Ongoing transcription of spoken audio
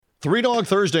Three Dog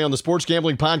Thursday on the Sports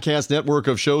Gambling Podcast network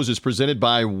of shows is presented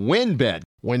by WynnBET.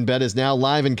 WynnBET is now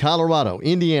live in Colorado,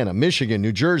 Indiana, Michigan,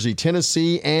 New Jersey,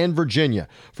 Tennessee, and Virginia.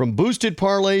 From boosted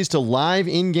parlays to live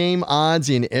in-game odds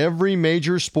in every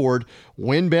major sport,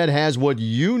 WynnBET has what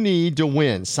you need to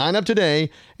win. Sign up today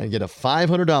and get a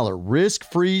 $500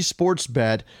 risk-free sports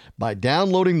bet by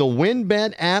downloading the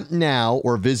WynnBET app now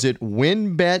or visit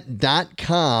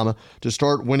wynnbet.com to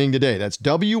start winning today. That's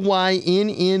WYNNBet.com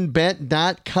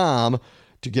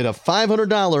to get a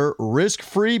 $500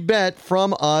 risk-free bet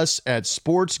from us at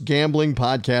Sports Gambling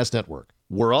Podcast Network.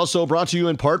 We're also brought to you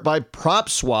in part by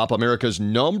PropSwap, America's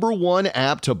 #1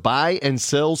 app to buy and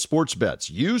sell sports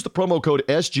bets. Use the promo code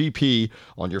SGP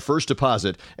on your first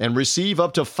deposit and receive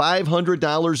up to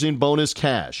 $500 in bonus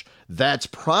cash. That's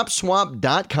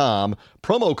PropSwap.com,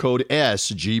 promo code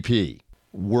SGP.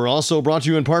 We're also brought to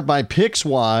you in part by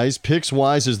PicksWise.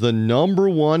 PicksWise is the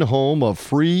 #1 home of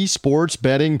free sports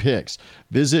betting picks.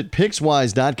 Visit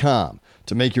PicksWise.com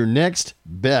to make your next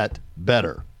bet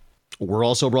better. We're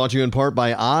also brought to you in part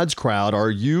by OddsCrowd.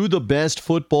 Are you the best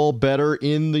football bettor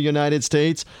in the United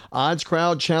States?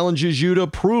 OddsCrowd challenges you to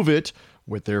prove it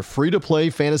with their free-to-play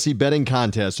fantasy betting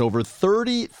contest. Over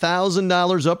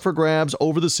 $30,000 up for grabs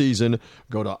over the season.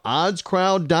 Go to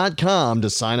oddscrowd.com to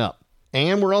sign up.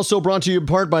 And we're also brought to you in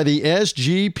part by the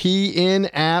SGPN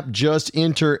app. Just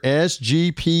enter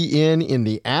SGPN in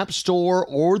the App Store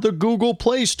or the Google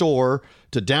Play Store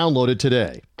to download it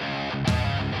today.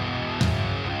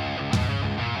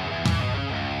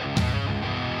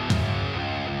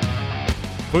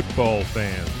 Football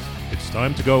fans, it's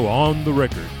time to go on the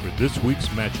record for this week's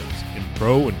matchups in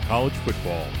pro and college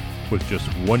football with just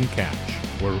one catch.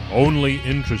 We're only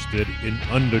interested in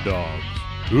underdogs.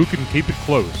 Who can keep it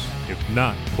close, if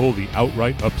not pull the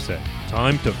outright upset?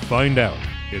 Time to find out.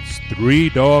 It's Three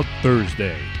Dog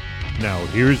Thursday. Now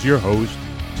here's your host,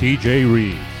 TJ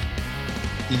Reeves.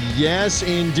 Yes,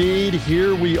 indeed.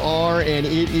 Here we are, and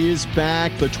it is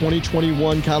back. The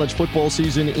 2021 college football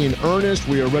season in earnest.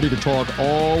 We are ready to talk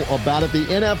all about it. The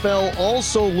NFL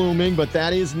also looming, but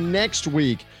that is next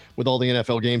week with all the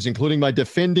NFL games, including my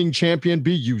defending champion,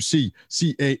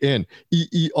 BUCCANEERS,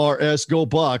 Go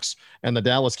Bucks, and the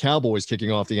Dallas Cowboys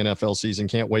kicking off the NFL season.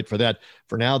 Can't wait for that.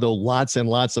 For now, though, lots and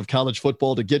lots of college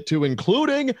football to get to,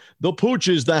 including the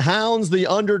Pooches, the Hounds, the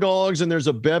underdogs, and there's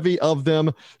a bevy of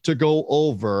them to go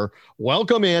over.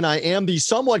 Welcome in. I am the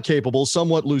somewhat capable,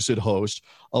 somewhat lucid host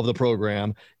of the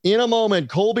program. In a moment,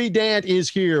 Colby Dant is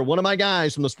here, one of my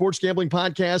guys from the Sports Gambling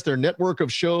Podcast, their network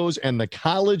of shows, and the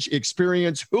college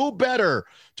experience. Who better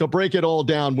to break it all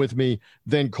down with me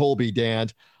than Colby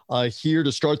Dant? Here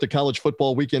to start the college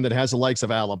football weekend that has the likes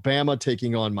of Alabama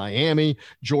taking on Miami,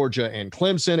 Georgia and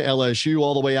Clemson, LSU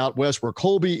all the way out west where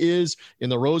Colby is in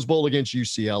the Rose Bowl against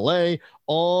UCLA.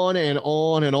 On and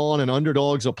on and on, and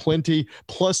underdogs aplenty,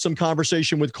 plus some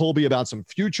conversation with Colby about some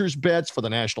futures bets for the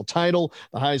national title,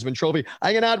 the Heisman Trophy.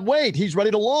 I cannot wait. He's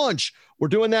ready to launch. We're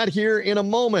doing that here in a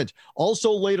moment.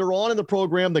 Also, later on in the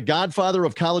program, the godfather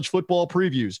of college football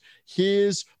previews.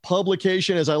 His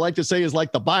publication, as I like to say, is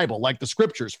like the Bible, like the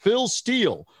scriptures. Phil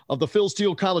Steele of the Phil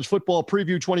Steele College Football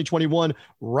Preview 2021,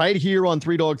 right here on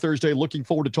Three Dog Thursday. Looking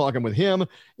forward to talking with him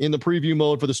in the preview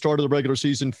mode for the start of the regular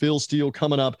season. Phil Steele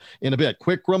coming up in a bit.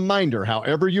 Quick reminder,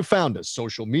 however you found us,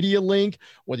 social media link,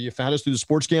 whether you found us through the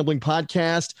Sports Gambling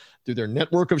Podcast, through their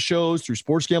network of shows, through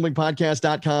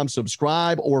sportsgamblingpodcast.com,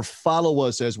 subscribe or follow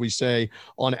us, as we say,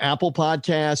 on Apple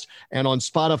Podcast and on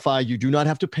Spotify. You do not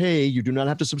have to pay. You do not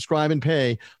have to subscribe and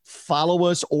pay. Follow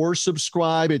us or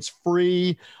subscribe. It's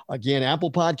free. Again, Apple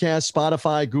Podcasts,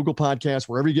 Spotify, Google Podcasts,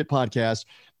 wherever you get podcasts,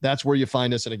 that's where you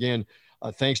find us. And again,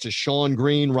 thanks to Sean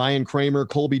Green, Ryan Kramer,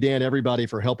 Colby Dan, everybody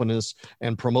for helping us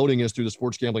and promoting us through the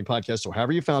Sports Gambling Podcast. So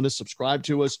however you found us, subscribe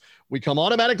to us. We come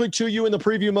automatically to you in the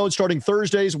preview mode starting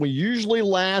Thursdays. We usually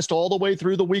last all the way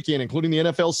through the weekend, including the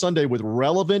NFL Sunday, with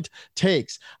relevant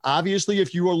takes. Obviously,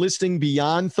 if you are listening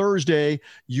beyond Thursday,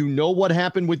 you know what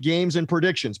happened with games and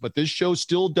predictions, but this show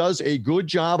still does a good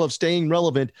job of staying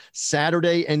relevant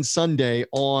Saturday and Sunday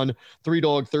on Three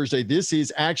Dog Thursday. This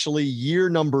is actually year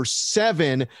number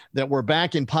 7 that we're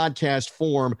back in podcast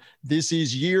form. This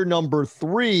is year number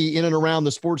 3 in and around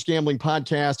the Sports Gambling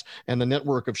Podcast and the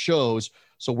network of shows.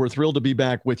 So we're thrilled to be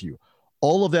back with you.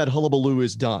 All of that hullabaloo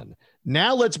is done.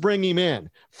 Now let's bring him in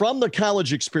from the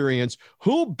college experience.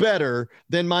 Who better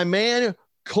than my man,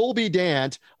 Colby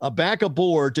Dant, back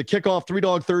aboard to kick off Three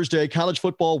Dog Thursday, College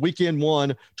Football Weekend 1,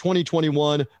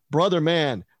 2021. Brother,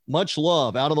 man, much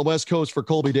love out on the West Coast for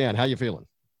Colby Dant. How you feeling?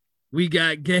 We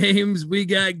got games.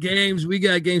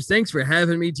 Thanks for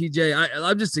having me, TJ.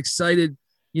 I'm just excited.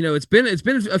 You know, it's been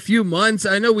a few months.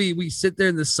 I know we sit there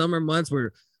in the summer months.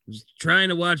 We're was trying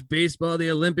to watch baseball,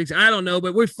 the Olympics. I don't know,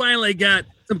 but we finally got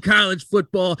some college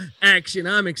football action.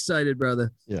 I'm excited,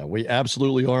 brother. Yeah, we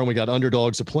absolutely are. And we got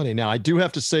underdogs aplenty. Now, I do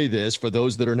have to say this for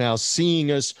those that are now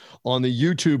seeing us on the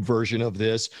YouTube version of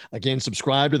this. Again,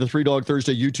 subscribe to the Three Dog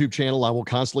Thursday YouTube channel. I will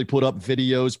constantly put up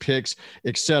videos, pics,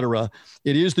 etc.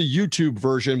 It is the YouTube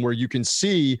version where you can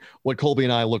see what Colby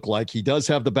and I look like. He does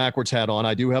have the backwards hat on.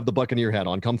 I do have the Buccaneer hat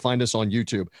on. Come find us on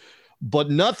YouTube.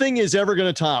 But nothing is ever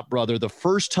going to top, brother, the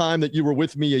first time that you were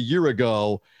with me a year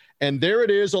ago. And there it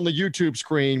is on the YouTube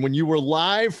screen when you were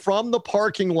live from the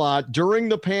parking lot during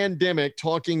the pandemic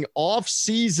talking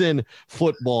off-season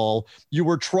football. You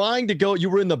were trying to go,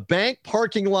 you were in the bank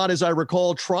parking lot, as I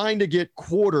recall, trying to get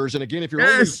quarters. And again, if you're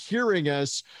only hearing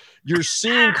us, you're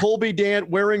seeing Colby Dant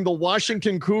wearing the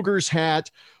Washington Cougars hat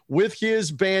with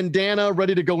his bandana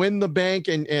ready to go in the bank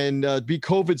and be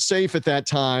COVID safe at that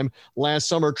time last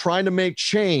summer, trying to make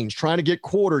change, trying to get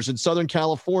quarters in Southern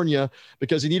California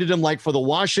because he needed them like for the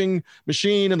washing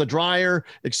machine and the dryer,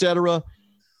 etc.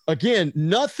 Again,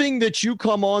 nothing that you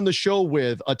come on the show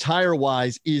with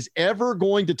attire-wise is ever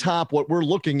going to top what we're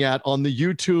looking at on the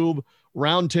YouTube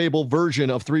roundtable version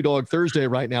of Three Dog Thursday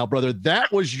right now, brother.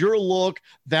 That was your look.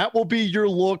 That will be your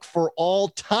look for all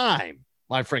time,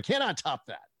 my friend. Cannot top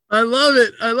that. I love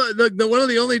it. I love the one of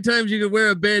the only times you can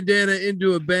wear a bandana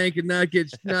into a bank and not get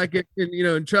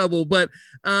in trouble. But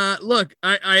look,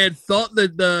 I had thought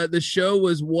that the show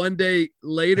was one day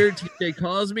later. TJ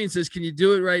calls me and says, "Can you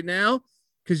do it right now?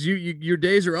 Because your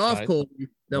days are off, right. Colby."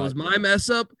 That was my mess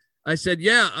up. I said,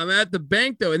 "Yeah, I'm at the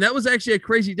bank though," and that was actually a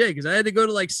crazy day because I had to go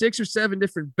to like 6 or 7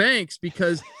 different banks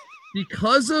because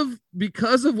of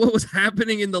what was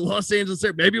happening in the Los Angeles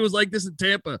area. Maybe it was like this in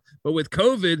Tampa, but with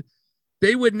COVID,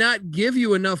 they would not give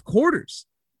you enough quarters.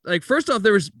 Like, first off,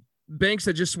 there was banks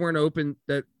that just weren't open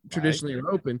that traditionally are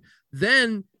open.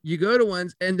 Then you go to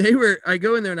ones and I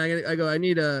go in there and I go, "I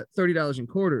need $30 in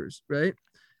quarters." Right.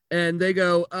 And they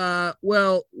go,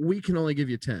 "Well, we can only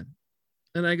give you 10.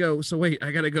 And I go, "So wait,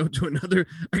 I got to go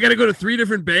to 3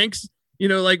 different banks,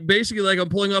 like basically like I'm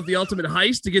pulling off the ultimate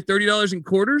heist to get $30 in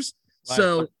quarters." Right.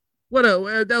 So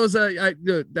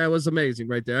that was amazing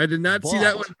right there. I did not see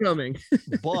that one coming.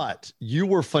 But you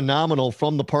were phenomenal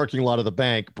from the parking lot of the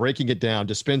bank, breaking it down,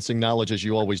 dispensing knowledge as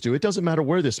you always do. It doesn't matter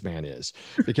where this man is,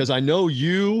 because I know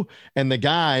you and the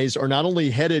guys are not only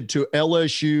headed to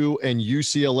LSU and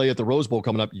UCLA at the Rose Bowl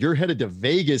coming up, you're headed to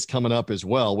Vegas coming up as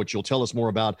well, which you'll tell us more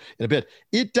about in a bit.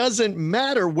 It doesn't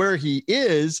matter where he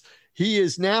is. He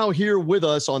is now here with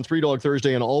us on Three Dog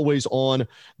Thursday and always on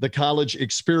the College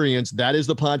Experience. That is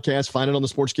the podcast. Find it on the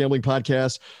Sports Gambling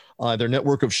Podcast, their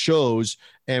network of shows,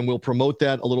 and we'll promote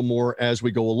that a little more as we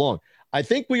go along. I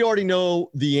think we already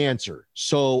know the answer.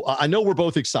 So I know we're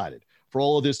both excited for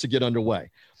all of this to get underway.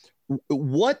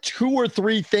 What 2 or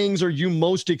 3 things are you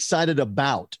most excited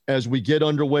about as we get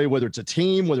underway, whether it's a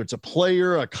team, whether it's a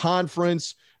player, a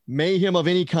conference, mayhem of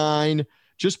any kind?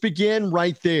 Just begin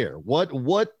right there.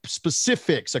 What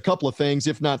specifics? A couple of things,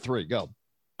 if not 3. Go.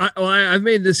 I've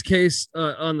made this case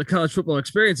on the College Football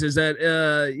Experience is that,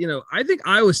 I think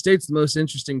Iowa State's the most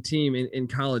interesting team in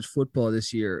college football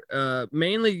this year.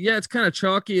 Mainly, it's kind of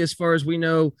chalky as far as we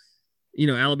know.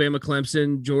 Alabama,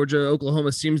 Clemson, Georgia,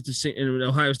 Oklahoma seems to see, and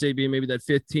Ohio State being maybe that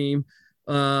 5th team.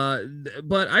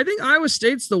 But I think Iowa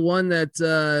State's the one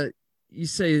that you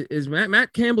say is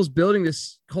Matt Campbell's building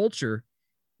this culture.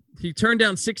 He turned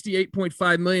down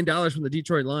 $68.5 million from the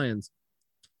Detroit Lions.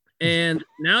 And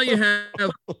now you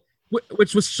have,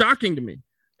 which was shocking to me.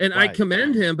 And right. I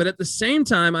commend him. But at the same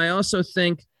time, I also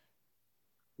think,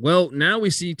 well, now we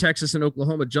see Texas and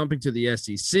Oklahoma jumping to the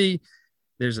SEC.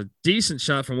 There's a decent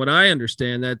shot, from what I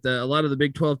understand, that a lot of the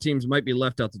Big 12 teams might be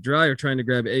left out to dry or trying to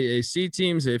grab AAC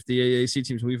teams. If the AAC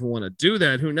teams will even want to do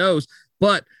that, who knows?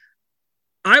 But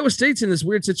Iowa State's in this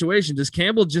weird situation. Does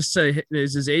Campbell just say,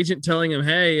 is his agent telling him,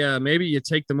 "Hey, maybe you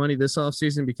take the money this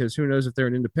offseason because who knows if they're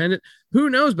an independent?" Who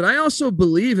knows? But I also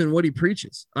believe in what he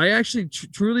preaches. I actually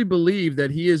truly believe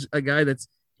that he is a guy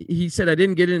he said, "I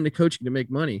didn't get into coaching to make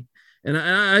money." And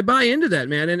I buy into that,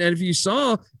 man. And if you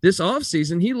saw this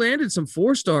offseason, he landed some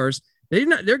 4-stars.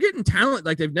 They're getting talent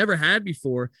like they've never had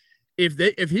before.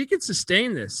 If he can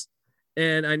sustain this,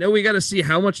 and I know we got to see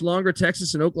how much longer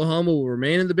Texas and Oklahoma will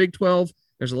remain in the Big 12.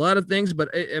 There's a lot of things, but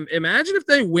imagine if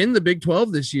they win the Big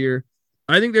 12 this year.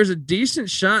 I think there's a decent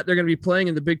shot they're going to be playing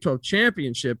in the Big 12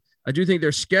 championship. I do think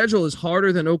their schedule is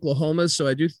harder than Oklahoma's, so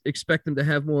I do expect them to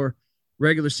have more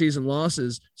regular season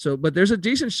losses. But there's a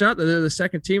decent shot that they're the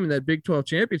second team in that Big 12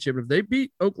 championship. If they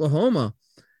beat Oklahoma,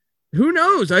 who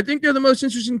knows? I think they're the most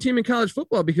interesting team in college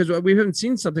football because we haven't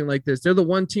seen something like this. They're the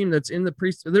one team that's in the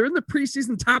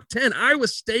preseason top 10. Iowa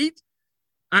State.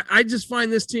 I just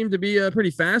find this team to be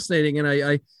pretty fascinating, and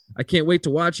I can't wait to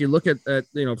watch. You look at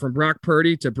from Brock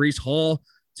Purdy to Breece Hall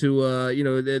to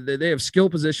they have skill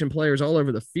position players all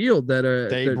over the field that are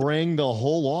they bring the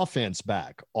whole offense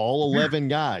back, all 11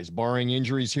 guys, barring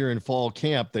injuries here in fall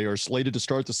camp. They are slated to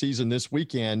start the season this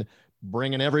weekend,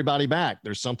 bringing everybody back.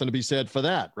 There's something to be said for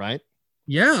that, right?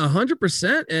 Yeah,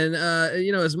 100%. And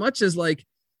as much as like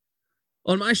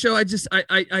on my show,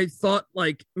 I thought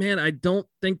like, man, I don't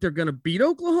think they're going to beat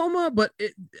Oklahoma, but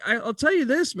I'll tell you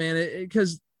this, man,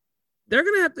 because they're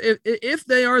going to have to, if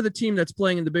they are the team that's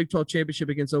playing in the Big 12 championship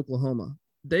against Oklahoma,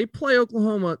 they play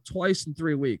Oklahoma twice in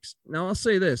 3 weeks. Now I'll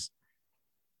say this,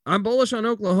 I'm bullish on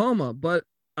Oklahoma, but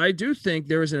I do think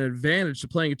there is an advantage to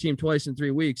playing a team twice in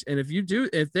 3 weeks. And if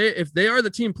they are the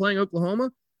team playing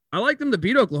Oklahoma, I like them to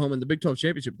beat Oklahoma in the Big 12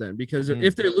 championship then, because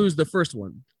if they lose the first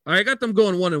one, I got them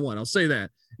going 1-1. I'll say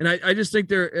that. And I just think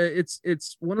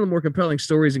it's one of the more compelling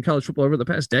stories in college football over the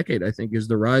past decade, I think, is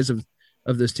the rise of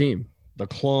this team. The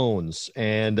Clones.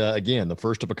 And again, the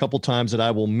first of a couple times that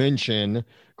I will mention,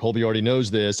 Colby already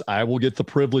knows this, I will get the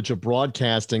privilege of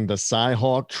broadcasting the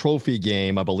Cy-Hawk Trophy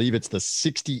game. I believe it's the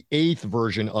 68th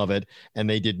version of it, and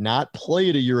they did not play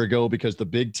it a year ago because the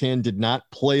Big Ten did not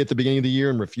play at the beginning of the year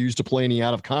and refused to play any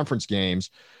out-of-conference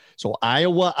games. So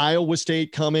Iowa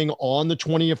State coming on the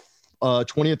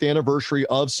 20th anniversary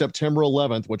of September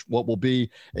 11th, what will be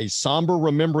a somber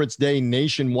Remembrance Day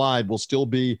nationwide, will still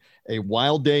be a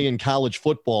wild day in college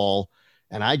football.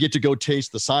 And I get to go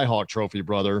taste the Cy-Hawk Trophy,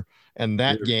 brother. And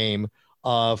that game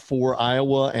for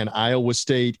Iowa and Iowa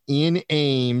State in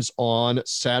Ames on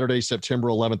Saturday, September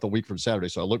 11th, a week from Saturday.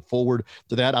 So I look forward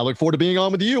to that. I look forward to being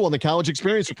on with you on the College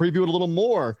Experience to preview it a little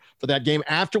more for that game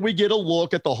after we get a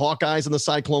look at the Hawkeyes and the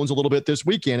Cyclones a little bit this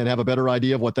weekend and have a better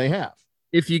idea of what they have.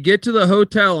 If you get to the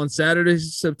hotel on Saturday,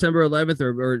 September 11th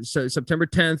or September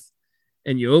 10th,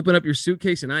 and you open up your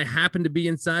suitcase and I happen to be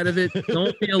inside of it,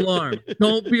 don't be alarmed.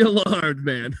 Don't be alarmed,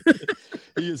 man.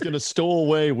 He is going to stow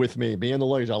away with me, be in the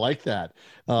luggage. I like that.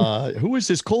 Who is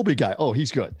this Colby guy? Oh,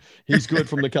 he's good. He's good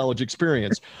from the College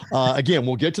Experience. Again,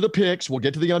 we'll get to the picks. We'll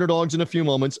get to the underdogs in a few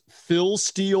moments. Phil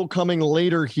Steele coming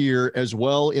later here as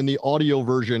well in the audio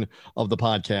version of the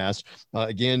podcast.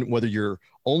 Again, whether you're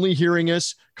only hearing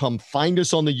us, come find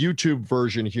us on the YouTube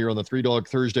version here on the Three Dog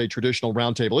Thursday traditional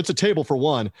roundtable. It's a table for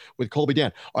one with Colby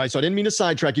Dan. All right, so I didn't mean to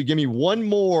sidetrack you. Give me one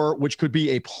more, which could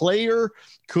be a player,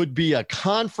 could be a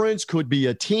conference, could be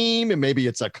a team, and maybe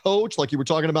it's a coach, like you were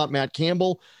talking about Matt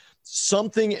Campbell.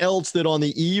 Something else that on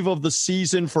the eve of the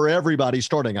season for everybody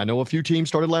starting, I know a few teams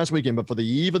started last weekend, but for the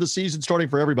eve of the season starting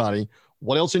for everybody,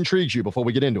 what else intrigues you before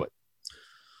we get into it?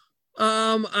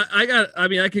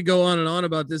 I could go on and on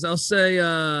about this. I'll say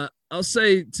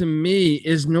to me,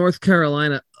 is North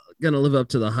Carolina going to live up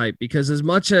to the hype? Because as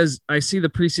much as I see the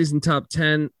preseason top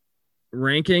 10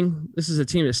 ranking, this is a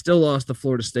team that still lost to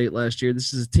Florida State last year.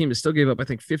 This is a team that still gave up, I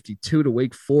think, 52 to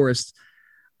Wake Forest.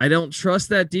 I don't trust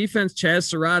that defense. Chaz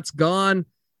Surratt's gone.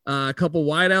 A couple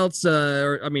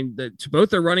wideouts, both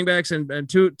their running backs and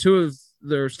two of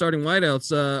their starting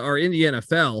wideouts are in the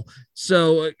NFL.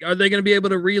 So are they going to be able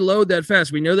to reload that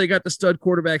fast? We know they got the stud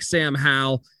quarterback, Sam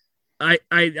Howell. I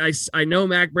know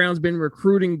Mac Brown's been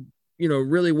recruiting,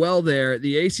 really well there.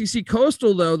 The ACC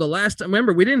Coastal, though, the last time,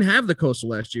 remember, we didn't have the Coastal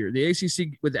last year. The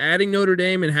ACC, with adding Notre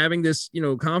Dame and having this,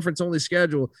 conference-only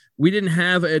schedule, we didn't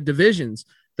have divisions.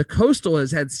 The Coastal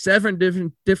has had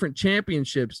 7 different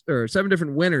championships, or 7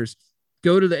 different winners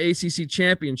go to the ACC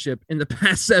championship in the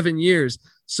past 7 years.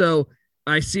 So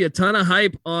I see a ton of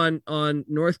hype on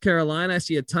North Carolina. I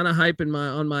see a ton of hype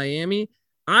on Miami.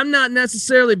 I'm not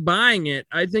necessarily buying it.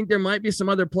 I think there might be some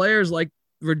other players like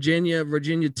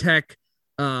Virginia Tech,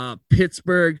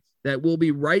 Pittsburgh, that will be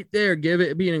right there,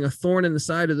 being a thorn in the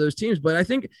side of those teams. But I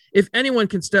think if anyone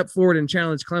can step forward and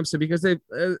challenge Clemson, because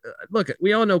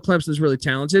we all know Clemson's really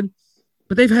talented,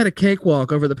 but they've had a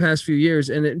cakewalk over the past few years.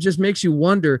 And it just makes you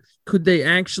wonder, could they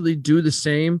actually do the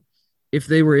same if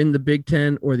they were in the Big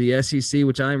Ten or the SEC,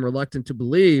 which I am reluctant to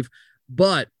believe,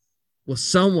 but will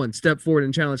someone step forward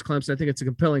and challenge Clemson? I think it's a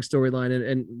compelling storyline.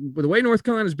 And with the way North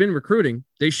Carolina's been recruiting,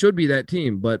 they should be that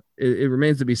team, but it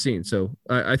remains to be seen. So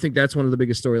I think that's one of the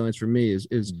biggest storylines for me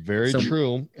is very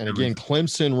true. And again,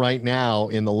 Clemson right now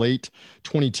in the late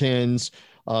 2010s,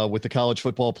 with the college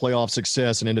football playoff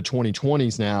success and into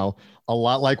 2020s now, a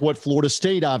lot like what Florida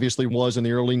State obviously was in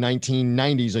the early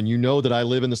 1990s. And you know that I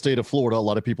live in the state of Florida. A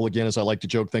lot of people, again, as I like to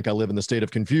joke, think I live in the state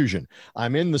of confusion.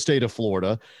 I'm in the state of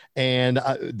Florida, and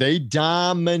they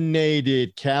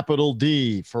dominated, capital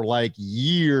D, for like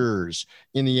years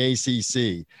in the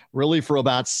ACC. Really, for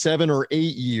about 7 or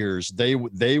 8 years,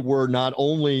 they were not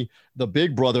only the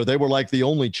big brother, they were like the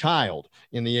only child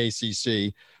in the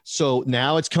ACC. So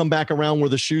now it's come back around where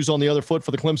the shoe's on the other foot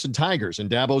for the Clemson Tigers, and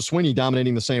Dabo Swinney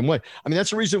dominating the same way. I mean, that's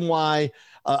the reason why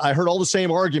I heard all the same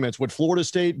arguments. Would Florida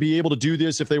State be able to do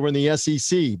this if they were in the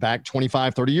SEC back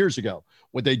 25, 30 years ago?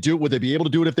 Would they be able to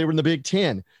do it if they were in the Big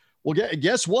Ten? Well,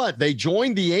 guess what? They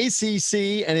joined the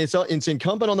ACC, and it's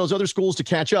incumbent on those other schools to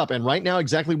catch up. And right now,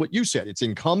 exactly what you said, it's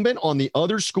incumbent on the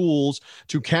other schools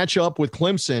to catch up with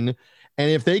Clemson. And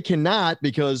if they cannot,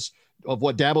 because of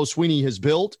what Dabo Swinney has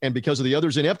built and because of the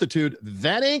others' ineptitude,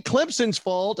 that ain't Clemson's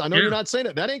fault. I know you're not saying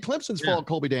it. That ain't Clemson's fault,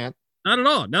 Colby Dant. Not at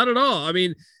all. Not at all. I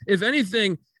mean, if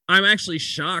anything, I'm actually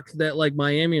shocked that like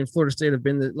Miami and Florida State have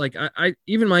been I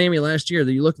even Miami last year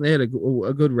that you look and they had a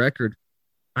good record.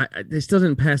 They still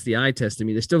didn't pass the eye test to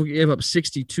me. They still gave up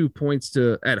 62 points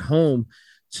at home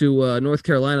to North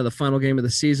Carolina, the final game of the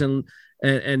season,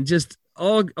 and just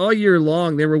all year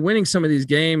long, they were winning some of these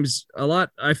games a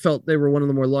lot. I felt they were one of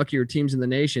the more luckier teams in the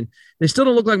nation. They still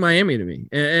don't look like Miami to me.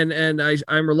 And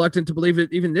I'm reluctant to believe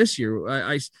it even this year.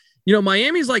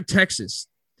 Miami's like Texas.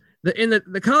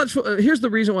 The college, here's the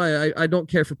reason why I don't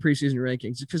care for preseason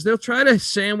rankings, because they'll try to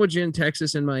sandwich in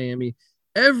Texas and Miami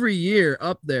every year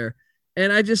up there.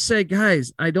 And I just say,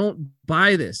 guys, I don't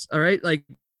buy this. All right. Like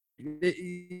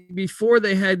before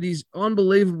they had these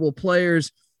unbelievable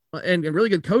players and really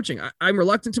good coaching, I'm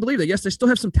reluctant to believe that. Yes, they still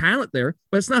have some talent there,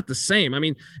 but it's not the same. I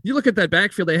mean, you look at that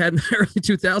backfield they had in the early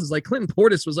 2000s, like Clinton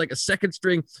Portis was like a second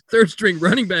string, third string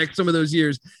running back some of those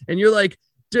years. And you're like,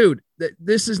 dude,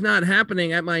 this is not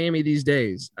happening at Miami these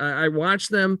days. I watch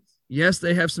them. Yes,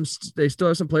 they still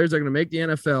have some players that are going to make the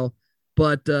NFL,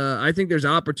 but I think there's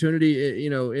opportunity,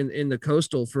 in the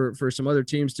Coastal for some other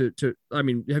teams to. I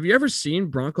mean, have you ever seen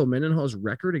Bronco Mendenhall's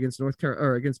record against North Carolina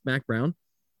or against Mac Brown?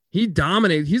 He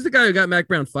dominated. He's the guy who got Mac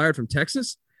Brown fired from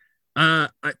Texas,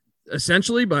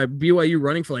 essentially by BYU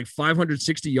running for like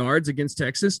 560 yards against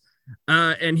Texas.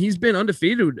 And he's been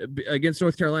undefeated against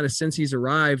North Carolina since he's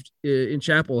arrived in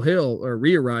Chapel Hill, or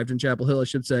re-arrived in Chapel Hill, I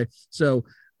should say. So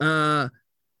I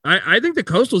think the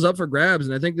Coastal's up for grabs,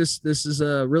 and I think this is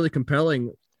really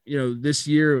compelling. This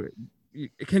year,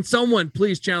 can someone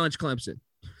please challenge Clemson?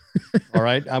 All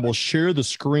right, I will share the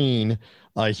screen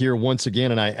here once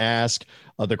again, and I ask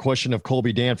the question of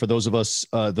Colby Dant for those of us,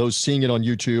 those seeing it on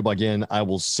YouTube. Again, I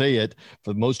will say it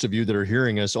for most of you that are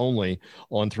hearing us only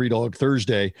on Three Dog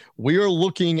Thursday. We are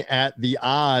looking at the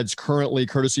odds currently,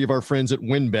 courtesy of our friends at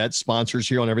WynnBET, sponsors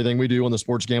here on everything we do on the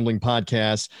Sports Gambling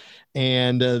Podcast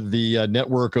and the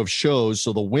network of shows.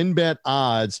 So the WynnBET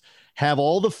odds have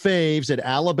all the faves at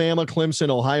Alabama, Clemson,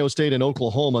 Ohio State, and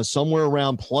Oklahoma somewhere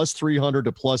around plus 300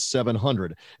 to plus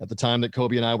 700 at the time that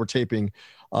Kobe and I were taping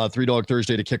Three Dog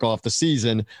Thursday to kick off the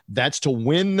season. That's to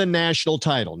win the national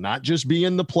title, not just be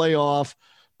in the playoff,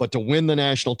 but to win the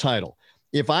national title.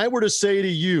 If I were to say to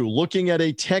you, looking at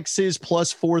a Texas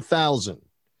plus 4,000,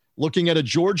 looking at a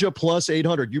Georgia plus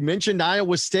 800, you mentioned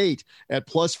Iowa State at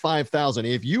plus 5,000.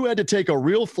 If you had to take a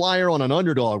real flyer on an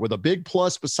underdog with a big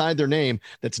plus beside their name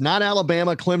that's not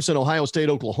Alabama, Clemson, Ohio State,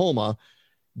 Oklahoma,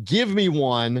 give me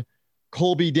one,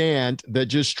 Colby Dant, that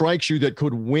just strikes you that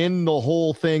could win the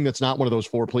whole thing that's not one of those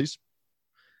four, please.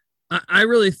 I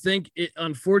really think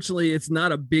unfortunately, it's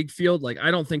not a big field. Like, I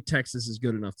don't think Texas is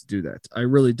good enough to do that. I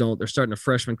really don't. They're starting a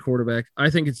freshman quarterback. I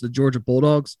think it's the Georgia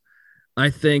Bulldogs. I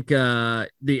think the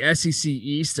SEC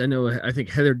East, I think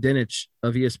Heather Dinich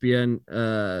of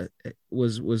ESPN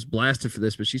was blasted for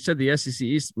this, but she said the SEC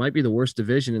East might be the worst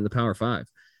division in the Power Five.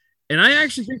 And I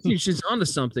actually think she's onto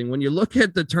something. When you look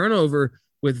at the turnover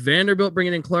with Vanderbilt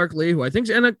bringing in Clark Lee, who I think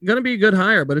is going to be a good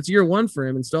hire, but it's year one for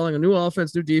him, installing a new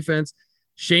offense, new defense.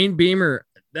 Shane Beamer,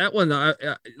 that one, right.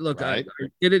 I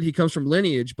get it. He comes from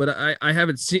lineage, but I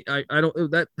haven't seen, I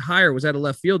don't, that hire was out of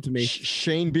left field to me.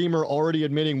 Shane Beamer already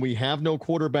admitting we have no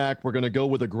quarterback. We're going to go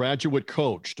with a graduate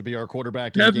coach to be our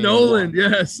quarterback. Have Nolan.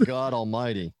 Yes. God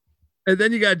almighty. And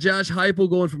then you got Josh Heupel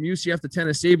going from UCF to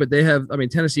Tennessee, but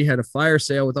Tennessee had a fire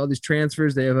sale with all these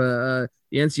transfers. They have the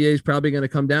NCAA is probably going to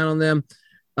come down on them.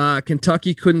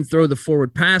 Kentucky couldn't throw the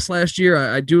forward pass last year.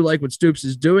 I do like what Stoops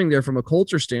is doing there from a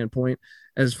culture standpoint,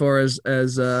 as far as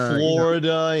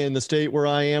Florida in the state where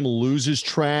I am loses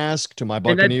Trask to my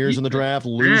Buccaneers in the draft,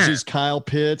 loses Kyle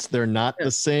Pitts. They're not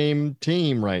the same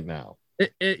team right now.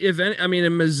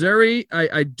 In Missouri,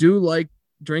 I do like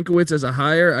Drinkowitz as a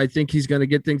hire. I think he's going to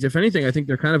get things. If anything, I think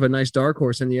they're kind of a nice dark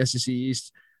horse in the SEC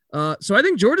East. So I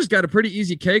think Georgia's got a pretty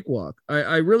easy cakewalk.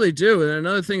 I really do. And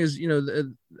another thing is,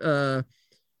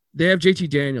 they have JT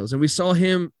Daniels, and we saw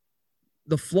him.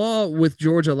 The flaw with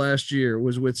Georgia last year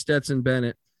was with Stetson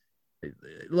Bennett.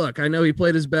 Look, I know he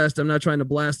played his best. I'm not trying to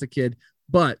blast the kid,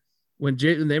 but when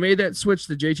they made that switch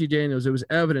to JT Daniels, it was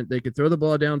evident they could throw the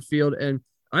ball downfield. And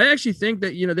I actually think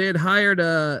that, they had hired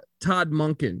Todd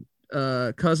Monken,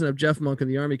 cousin of Jeff Monken,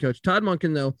 the Army coach. Todd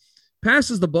Monken, though,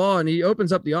 passes the ball and he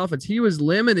opens up the offense. He was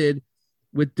limited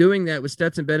with doing that with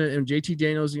Stetson Bennett and JT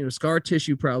Daniels, scar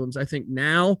tissue problems. I think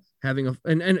now having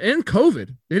and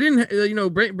COVID, they didn't,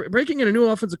 breaking in a new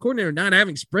offensive coordinator, not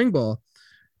having spring ball,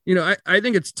 I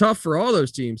think it's tough for all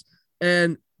those teams.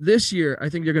 And this year, I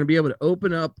think they're going to be able to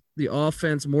open up the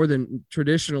offense more than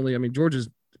traditionally. I mean, Georgia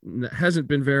hasn't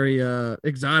been very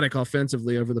exotic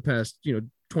offensively over the past,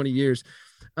 20 years.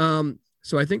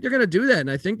 So I think they're going to do that.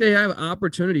 And I think they have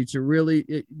opportunity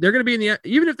to they're going to be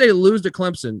even if they lose to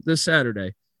Clemson this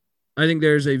Saturday, I think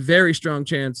there's a very strong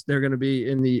chance they're going to be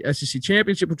in the SEC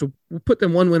championship, which will put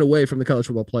them one win away from the college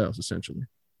football playoffs, essentially.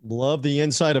 Love the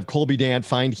insight of Colby Dant.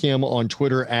 Find him on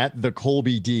Twitter at the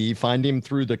Colby D. Find him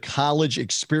through the College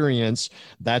Experience.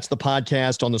 That's the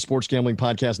podcast on the Sports Gambling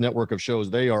Podcast network of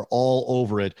shows. They are all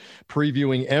over it,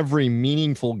 previewing every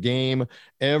meaningful game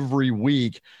every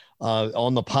week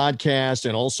on the podcast,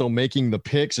 and also making the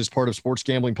picks as part of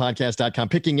sportsgamblingpodcast.com,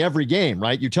 picking every game,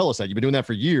 right? You tell us that. You've been doing that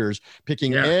for years,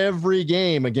 picking every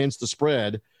game against the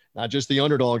spread, not just the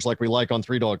underdogs like we like on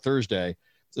 3 Dog Thursday.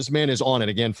 This man is on it.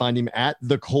 Again, find him at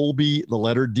the Colby, the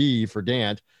letter D for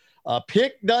Dant.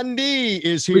 Pick Dundee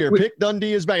is here. Pick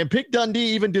Dundee is back. And Pick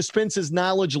Dundee even dispenses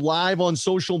knowledge live on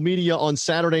social media on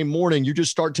Saturday morning. You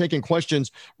just start taking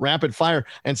questions rapid fire.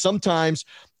 And sometimes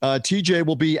TJ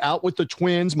will be out with the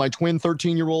twins, my twin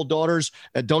 13-year-old daughters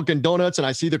at Dunkin' Donuts, and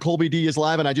I see the Colby D is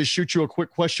live, and I just shoot you a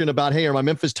quick question about, hey, are my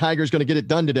Memphis Tigers going to get it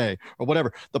done today or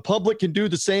whatever? The public can do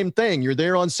the same thing. You're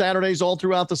there on Saturdays all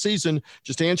throughout the season,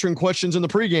 just answering questions in the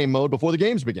pregame mode before the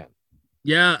games begin.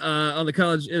 Yeah, on the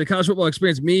college football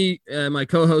experience, me and my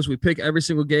co-host, we pick every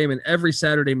single game, and every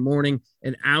Saturday morning,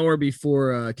 an hour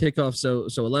before kickoff.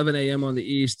 So 11 a.m. on the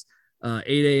East, 8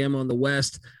 a.m. on the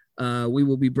West. We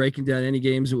will be breaking down any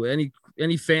games.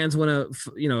 Any fans want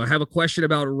to, have a question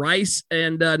about Rice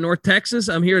and North Texas,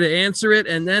 I'm here to answer it.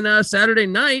 And then Saturday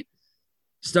night,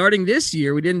 starting this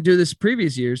year, we didn't do this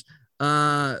previous years.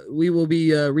 We will be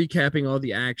recapping all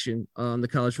the action on the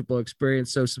college football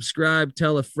experience. So subscribe,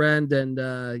 tell a friend. And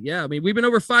we've been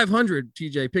over 500,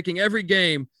 TJ, picking every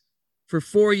game for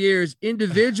 4 years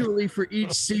individually for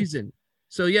each season.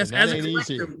 So yes, as a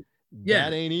collective,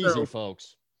 that ain't easy,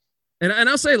 folks. And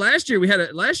I'll say last year we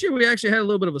actually had a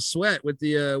little bit of a sweat with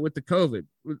the COVID.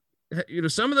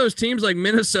 Some of those teams like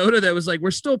Minnesota that was like,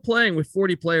 we're still playing with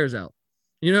 40 players out.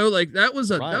 That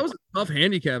was a tough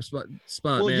handicap spot.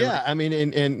 Well, man. Yeah, I mean,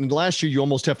 and last year you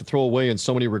almost have to throw away in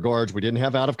so many regards. We didn't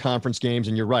have out of conference games,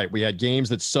 and you're right. We had games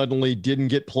that suddenly didn't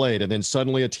get played, and then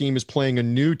suddenly a team is playing a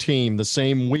new team the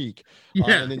same week,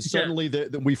 and then suddenly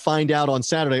we find out on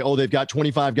Saturday, they've got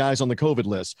 25 guys on the COVID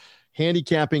list.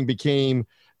 Handicapping became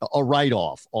a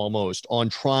write-off almost on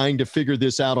trying to figure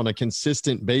this out on a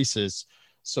consistent basis.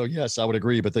 So, yes, I would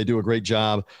agree, but they do a great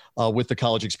job with the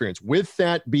college experience. With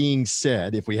that being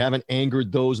said, if we haven't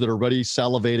angered those that are already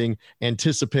salivating,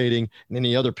 anticipating, and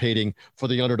any other pating for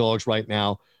the underdogs right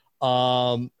now,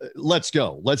 let's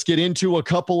go. Let's get into a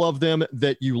couple of them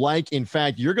that you like. In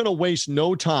fact, you're going to waste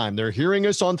no time. They're hearing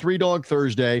us on 3 Dog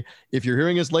Thursday. If you're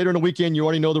hearing us later in the weekend, you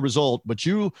already know the result. But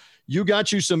you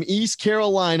got you some East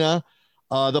Carolina.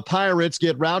 The Pirates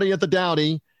get rowdy at the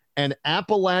Dowdy. And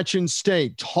Appalachian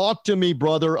State. Talk to me,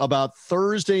 brother, about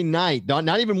Thursday night.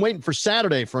 Not even waiting for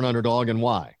Saturday for an underdog, and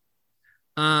why?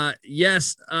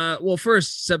 Yes. Well,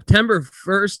 first, September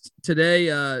 1st,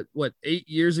 today, 8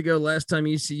 years ago, last time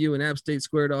ECU and App State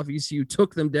squared off, ECU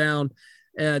took them down.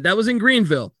 That was in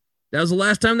Greenville. That was the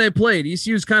last time they played.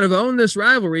 ECU's kind of owned this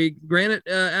rivalry. Granted,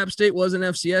 App State was an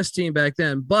FCS team back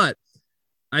then, but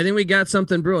I think we got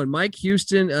something brewing. Mike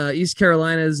Houston, East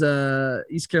Carolina's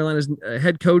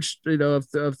head coach,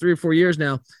 of 3 or 4 years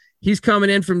now. He's coming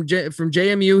in from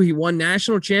JMU. He won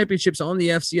national championships on the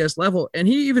FCS level, and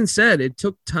he even said it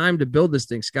took time to build this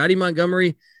thing. Scotty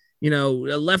Montgomery,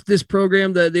 left this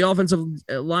program. The offensive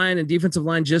line and defensive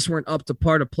line just weren't up to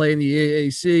par to play in the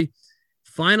AAC.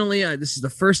 Finally, this is the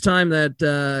first time that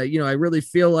I really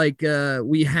feel like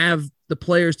we have the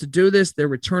players to do this. They're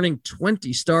returning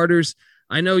 20 starters.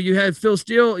 I know you had Phil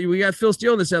Steele. We got Phil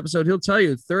Steele in this episode. He'll tell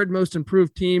you third most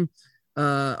improved team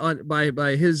on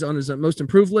his most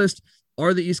improved list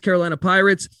are the East Carolina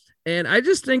Pirates. And I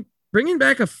just think bringing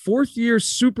back a fourth-year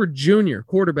super junior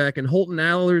quarterback in Holton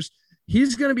Allers,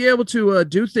 he's going to be able to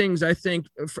do things, I think,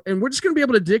 and we're just going to be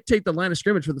able to dictate the line of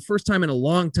scrimmage for the first time in a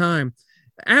long time.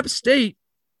 App State,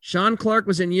 Sean Clark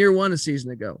was in year one a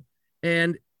season ago.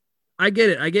 And I get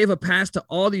it. I gave a pass to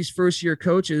all these first-year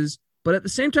coaches, but at the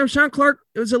same time, Sean Clark,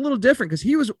 it was a little different because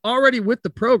he was already with the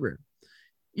program.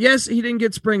 Yes, he didn't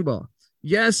get spring ball.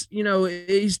 Yes,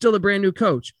 he's still a brand new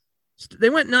coach. They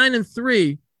went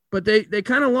 9-3, but they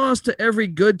kind of lost to every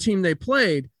good team they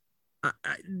played.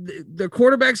 The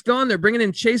quarterback's gone. They're bringing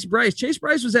in Chase Bryce. Chase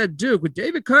Bryce was at Duke with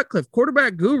David Cutcliffe,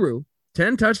 quarterback guru,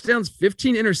 10 touchdowns,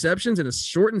 15 interceptions in a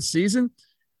shortened season.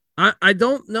 I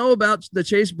don't know about the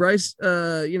Chase Bryce,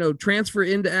 transfer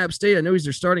into App State. I know he's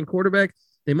their starting quarterback.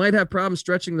 They might have problems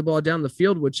stretching the ball down the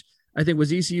field, which I think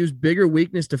was ECU's bigger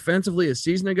weakness defensively a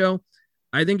season ago.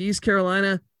 I think East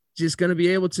Carolina just going to be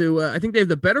able to I think they have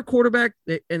the better quarterback,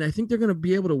 and I think they're going to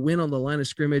be able to win on the line of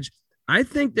scrimmage. I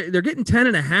think they're getting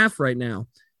 10.5 right now.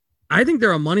 I think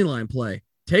they're a money line play.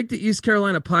 Take the East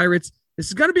Carolina Pirates. This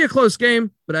is going to be a close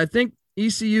game, but I think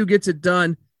ECU gets it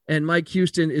done, and Mike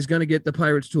Houston is going to get the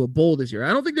Pirates to a bowl this year.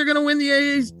 I don't think they're going to win the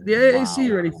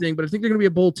AAC or anything, but I think they're going to be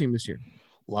a bowl team this year.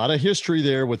 A lot of history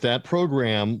there with that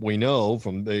program. We know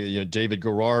from David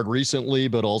Garrard recently,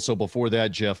 but also before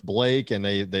that, Jeff Blake, and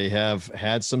they have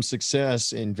had some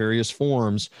success in various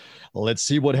forms. Let's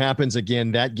see what happens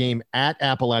again. That game at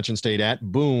Appalachian State, at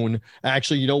Boone.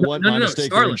 Actually, you know what? My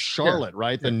mistake. They're in Charlotte,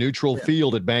 right? The neutral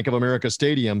field at Bank of America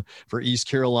Stadium for East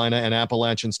Carolina and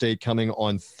Appalachian State coming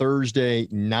on Thursday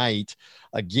night.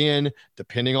 Again,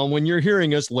 depending on when you're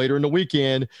hearing us later in the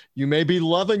weekend, you may be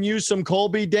loving you some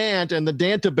Colby Dant and the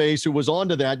Dantabase who was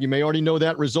onto that. You may already know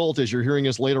that result. As you're hearing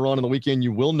us later on in the weekend,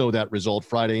 you will know that result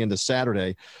Friday into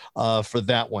Saturday for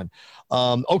that one.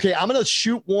 Okay, I'm going to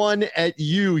shoot one at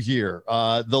you here.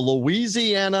 The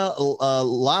Louisiana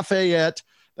Lafayette.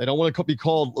 They don't want to be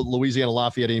called Louisiana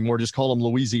Lafayette anymore. Just call them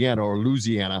Louisiana or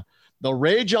Louisiana. The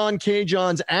Raging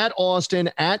Cajuns at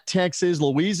Austin, at Texas.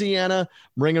 Louisiana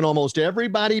bringing almost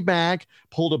everybody back.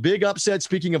 Pulled a big upset,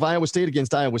 speaking of Iowa State,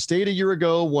 against Iowa State a year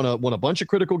ago. Won a bunch of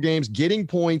critical games, getting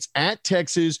points at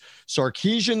Texas.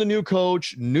 Sarkisian, the new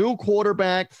coach, new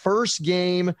quarterback, first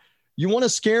game. You want to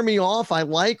scare me off? I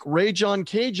like Raging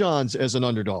Cajuns as an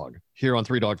underdog here on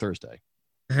Three Dog Thursday.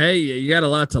 Hey, you got a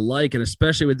lot to like, and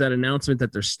especially with that announcement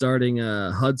that they're starting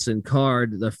Hudson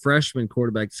Card, the freshman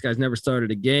quarterback. This guy's never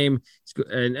started a game,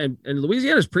 and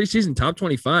Louisiana's preseason top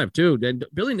 25 too. And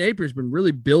Billy Napier's been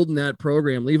really building that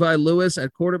program. Levi Lewis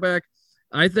at quarterback.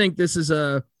 I think this is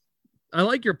I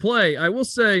like your play. I will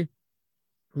say, a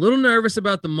little nervous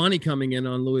about the money coming in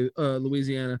on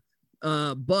Louisiana,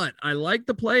 but I like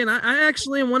the play, and I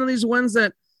actually am one of these ones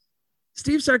that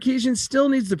Steve Sarkisian still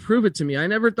needs to prove it to me. I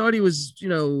never thought he was,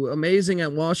 amazing at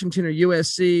Washington or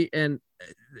USC. And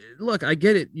look, I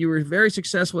get it. You were very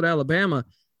successful at Alabama,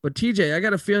 but TJ, I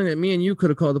got a feeling that me and you could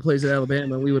have called the plays at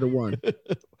Alabama and we would have won.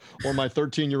 Or my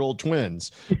 13-year-old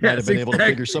twins might have been able to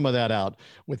figure some of that out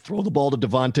with throw the ball to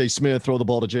Devontae Smith, throw the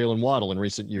ball to Jalen Waddle in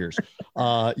recent years.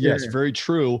 Yes, very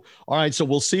true. All right, so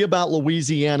we'll see about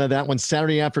Louisiana. That one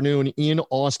Saturday afternoon in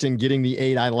Austin, getting the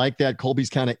 8. I like that.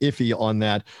 Colby's kind of iffy on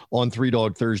that on Three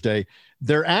Dog Thursday.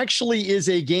 There actually is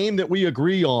a game that we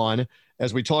agree on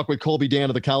as we talk with Colby Dant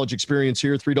of the College Experience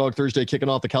here. Three Dog Thursday, kicking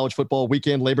off the college football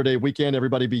weekend, Labor Day weekend.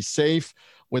 Everybody be safe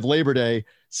with Labor Day.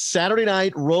 Saturday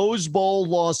night, Rose Bowl,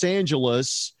 Los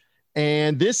Angeles.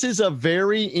 And this is a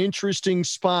very interesting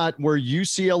spot where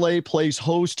UCLA plays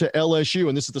host to LSU.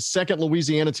 And this is the second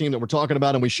Louisiana team that we're talking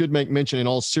about. And we should make mention in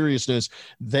all seriousness,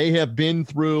 they have been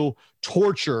through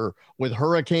torture with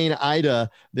Hurricane Ida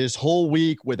this whole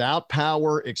week without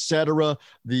power, etc.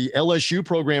 The LSU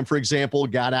program, for example,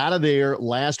 got out of there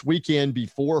last weekend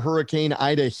before Hurricane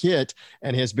Ida hit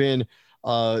and has been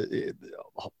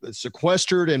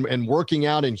sequestered and working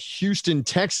out in Houston,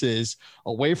 Texas,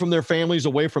 away from their families,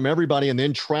 away from everybody, and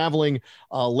then traveling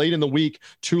late in the week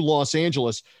to Los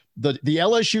Angeles. The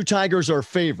LSU Tigers are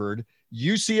favored.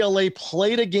 UCLA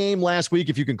played a game last week,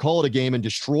 if you can call it a game, and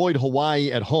destroyed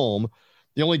Hawaii at home.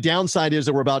 The only downside is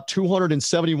there were about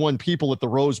 271 people at the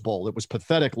Rose Bowl. It was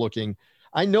pathetic looking.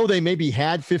 I know they maybe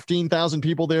had 15,000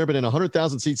 people there, but in a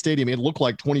 100,000 seat stadium, it looked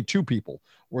like 22 people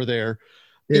were there.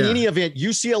 In any event,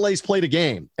 UCLA's played a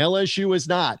game. LSU is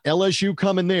not. LSU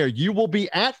coming there. You will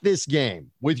be at this game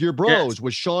with your bros,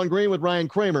 with Sean Green, with Ryan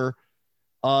Kramer.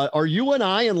 Are you and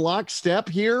I in lockstep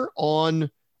here on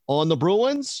the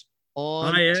Bruins,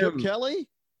 on Chip Kelly?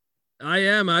 I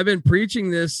am. I've been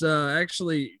preaching this.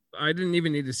 Actually, I didn't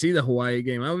even need to see the Hawaii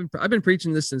game. I've been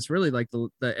preaching this since really like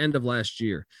the end of last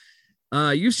year.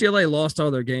 UCLA lost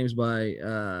all their games by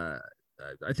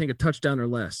I think, a touchdown or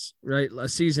less, right, a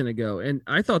season ago. And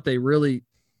I thought they really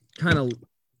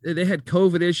they had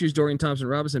COVID issues. Dorian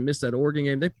Thompson-Robinson missed that Oregon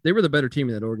game. They were the better team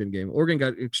in that Oregon game. Oregon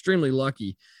got extremely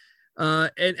lucky.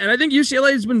 And I think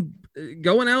UCLA has been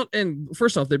going out, and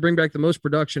first off, they bring back the most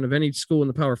production of any school in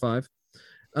the Power Five.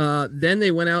 Then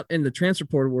they went out in the transfer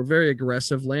portal, were very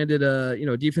aggressive, landed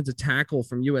a defensive tackle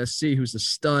from USC who's a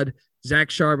stud. Zach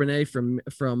Charbonnet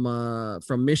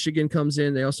from Michigan comes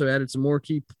in. They also added some more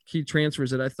key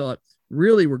transfers that I thought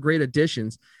really were great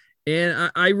additions.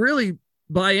 And I really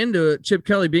buy into Chip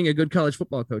Kelly being a good college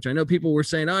football coach. I know people were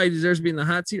saying, he deserves to be in the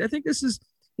hot seat. I think this is,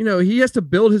 he has to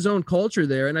build his own culture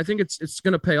there. And I think it's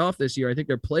going to pay off this year. I think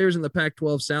they're players in the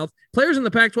Pac-12 South, players in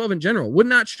the Pac-12 in general. Would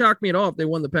not shock me at all if they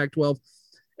won the Pac-12.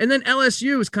 And then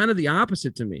LSU is kind of the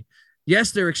opposite to me.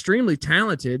 Yes, they're extremely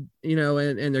talented,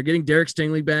 and they're getting Derek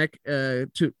Stingley back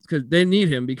because they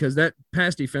need him, because that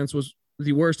pass defense was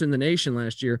the worst in the nation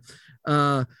last year.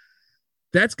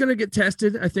 That's going to get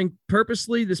tested. I think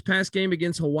purposely this past game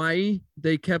against Hawaii,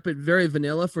 they kept it very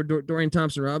vanilla for Dorian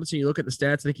Thompson-Robinson. You look at the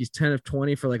stats, I think he's 10 of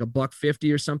 20 for like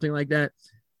 $150 or something like that.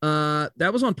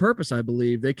 That was on purpose, I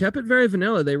believe. They kept it very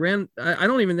vanilla. They ran, I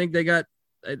don't even think they got,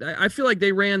 I feel like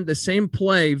they ran the same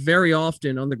play very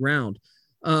often on the ground.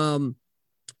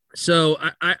 So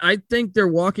I think they're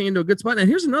walking into a good spot. And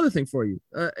here's another thing for you.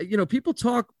 People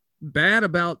talk bad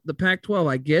about the Pac-12.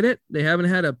 I get it. They haven't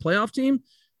had a playoff team,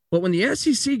 but when the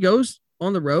SEC goes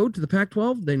on the road to the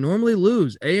Pac-12, they normally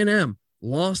lose. A&M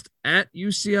lost at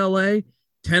UCLA.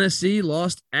 Tennessee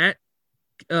lost at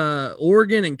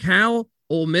Oregon and Cal.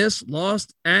 Ole Miss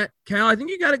lost at Cal. I think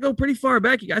you got to go pretty far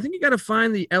back. I think you got to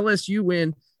find the LSU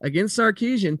win against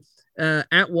Sarkisian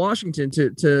at Washington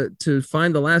to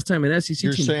find the last time an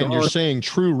SEC team. You're saying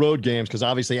true road games, because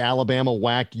obviously Alabama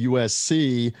whacked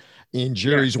USC in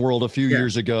Jerry's world a few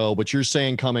years ago, but you're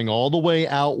saying coming all the way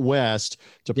out west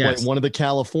to play one of the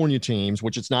California teams,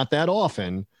 which it's not that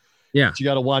often. Yeah. You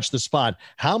got to watch the spot.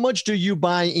 How much do you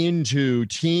buy into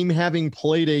team having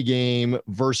played a game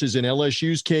versus in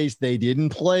LSU's case, they didn't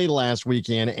play last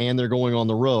weekend and they're going on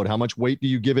the road? How much weight do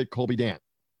you give it, Colby Dan?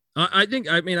 I give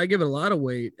it a lot of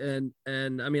weight. And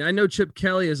I know Chip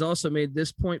Kelly has also made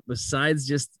this point besides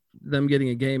just them getting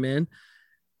a game in.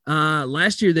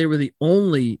 Last year, they were the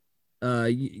only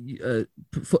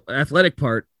athletic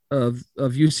part of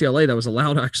UCLA that was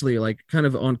allowed actually like kind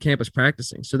of on campus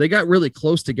practicing. So they got really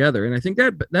close together. And I think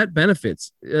that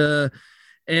benefits.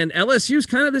 And LSU is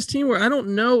kind of this team where I don't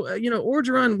know,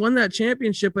 Orgeron won that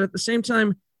championship, but at the same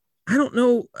time, I don't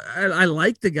know. I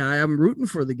like the guy. I'm rooting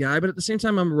for the guy, but at the same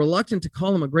time, I'm reluctant to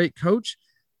call him a great coach.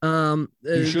 You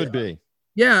should be.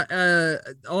 Yeah.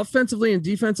 Offensively and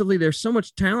defensively, there's so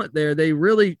much talent there. They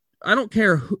really, I don't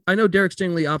care who, I know Derek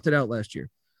Stingley opted out last year.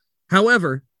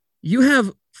 However, you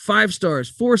have 5 stars,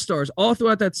 4 stars all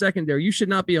throughout that secondary. You should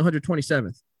not be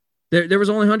 127th. There was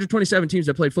only 127 teams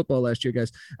that played football last year,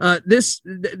 guys.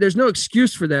 There's no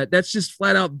excuse for that. That's just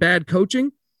flat out bad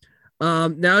coaching.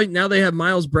 Now they have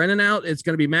Miles Brennan out. It's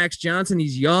going to be Max Johnson.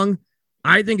 He's young.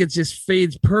 I think it just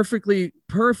fades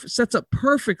sets up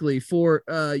perfectly for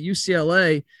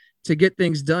UCLA to get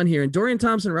things done here. And Dorian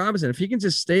Thompson-Robinson, if he can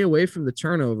just stay away from the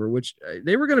turnover, which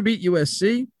they were going to beat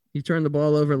USC, he turned the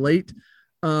ball over late.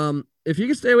 If he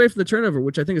can stay away from the turnover,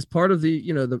 which I think is part of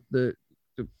the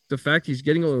fact he's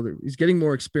getting older, he's getting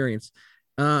more experience.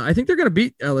 I think they're going to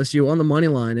beat LSU on the money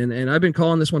line. And I've been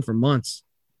calling this one for months.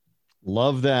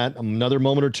 Love that. Another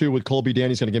moment or two with Colby Dan.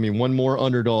 He's going to give me one more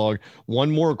underdog.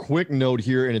 One more quick note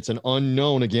here, and it's an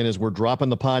unknown again as we're dropping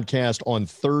the podcast on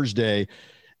Thursday.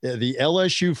 The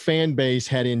LSU fan base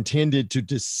had intended to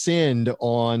descend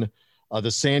on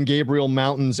the San Gabriel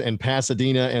Mountains and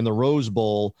Pasadena and the Rose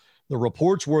Bowl. The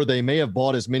reports were they may have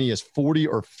bought as many as 40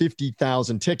 or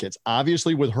 50,000 tickets.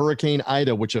 Obviously, with Hurricane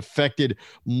Ida, which affected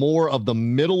more of the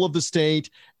middle of the state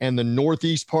and the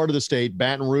northeast part of the state,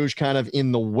 Baton Rouge kind of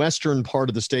in the western part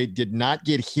of the state did not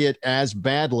get hit as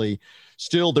badly.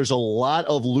 Still, there's a lot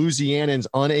of Louisianans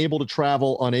unable to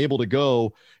travel, unable to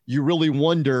go. You really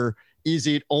wonder, is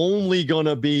it only going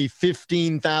to be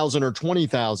 15,000 or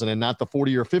 20,000 and not the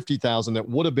 40 or 50,000 that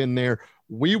would have been there?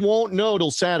 We won't know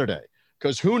till Saturday.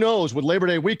 Because who knows, with Labor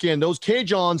Day weekend, those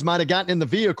Cajuns might have gotten in the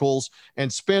vehicles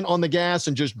and spent on the gas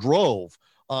and just drove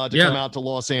to come out to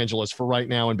Los Angeles for right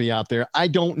now and be out there. I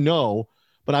don't know,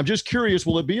 but I'm just curious,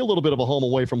 will it be a little bit of a home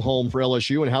away from home for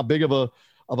LSU, and how big of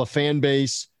a fan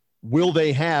base will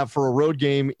they have for a road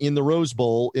game in the Rose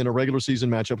Bowl in a regular season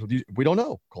matchup? We don't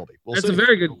know, Colby. That's a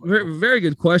very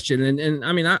good question. And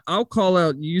I mean, I'll call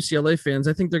out UCLA fans.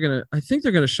 I think they're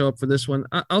gonna show up for this one.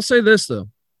 I'll say this though.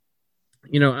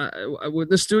 With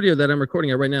the studio that I'm recording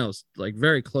at right now is like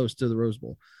very close to the Rose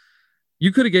Bowl.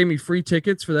 You could have gave me free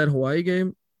tickets for that Hawaii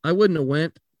game. I wouldn't have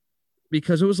went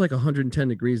because it was like 110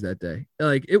 degrees that day.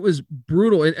 Like it was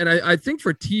brutal. And I think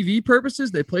for TV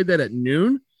purposes, they played that at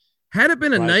noon. Had it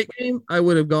been a night game, I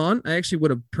would have gone. I actually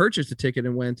would have purchased a ticket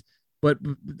and went. But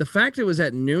the fact it was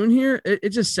at noon here, it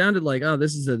just sounded like, oh,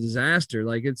 this is a disaster.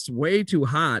 Like it's way too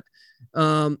hot.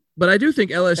 But I do think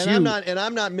LSU. And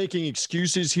I'm not making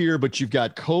excuses here, but you've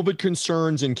got COVID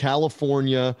concerns in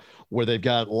California where they've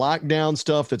got lockdown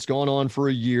stuff that's gone on for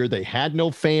a year. They had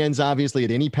no fans, obviously,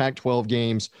 at any Pac-12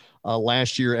 games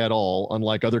last year at all,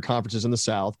 unlike other conferences in the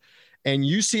South. And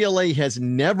UCLA has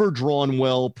never drawn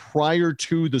well prior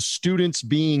to the students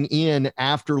being in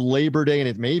after Labor Day, and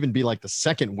it may even be like the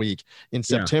second week in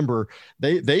September.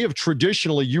 They have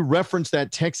traditionally, you referenced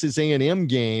that Texas A&M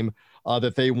game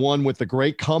that they won with the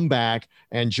great comeback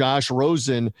and Josh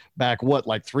Rosen back,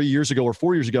 like 3 years ago or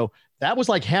 4 years ago. That was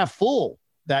like half full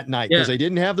that night because they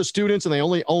didn't have the students and they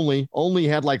only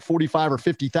had like 45 or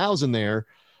 50,000 there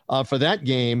for that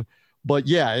game. But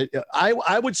yeah,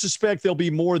 I would suspect there'll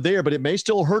be more there, but it may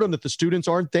still hurt them that the students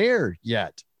aren't there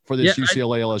yet for this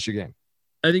UCLA LSU game.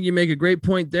 I think you make a great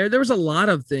point there. There was a lot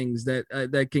of things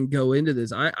that can go into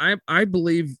this. I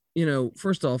believe,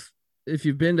 first off, if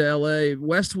you've been to LA,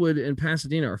 Westwood and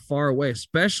Pasadena are far away,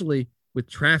 especially with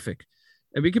traffic.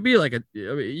 And we could be like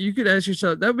you could ask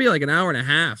yourself, that would be like an hour and a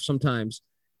half sometimes.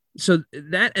 So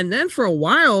that, and then for a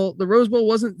while, the Rose Bowl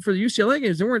wasn't for the UCLA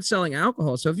games. They weren't selling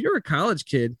alcohol. So if you're a college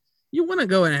kid, you want to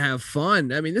go and have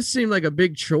fun. I mean, this seemed like a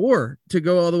big chore to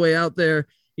go all the way out there,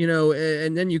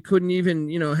 and then you couldn't even,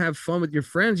 have fun with your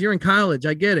friends. You're in college.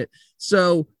 I get it.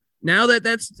 So now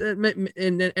that's now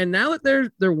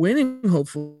that they're winning,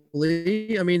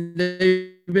 hopefully, I mean,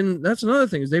 that's another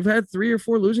thing is they've had 3 or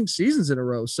 4 losing seasons in a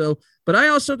row. So, but I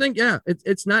also think,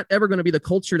 it's not ever going to be the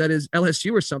culture that is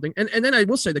LSU or something. And then I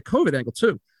will say the COVID angle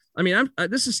too. I mean,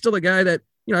 this is still a guy that,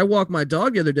 I walked my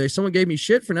dog the other day. Someone gave me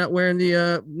shit for not wearing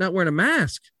a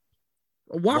mask.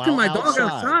 Walking my dog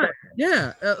outside.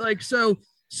 Yeah.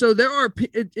 So there are,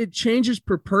 it changes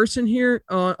per person here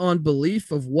on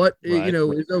belief of what,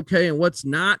 is okay and what's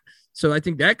not. So I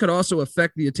think that could also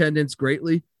affect the attendance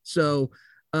greatly. So,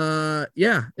 I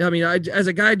mean, as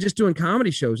a guy just doing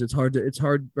comedy shows, it's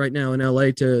hard right now in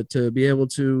LA to be able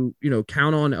to,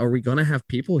 count on, are we going to have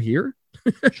people here?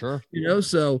 Sure.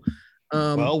 So,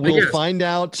 well, we'll find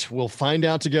out. We'll find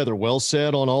out together. Well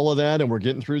said on all of that. And we're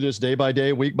getting through this day by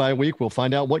day, week by week. We'll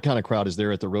find out what kind of crowd is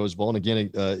there at the Rose Bowl. And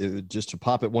again, just to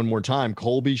pop it one more time,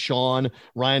 Colby, Sean,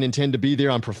 Ryan intend to be there.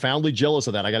 I'm profoundly jealous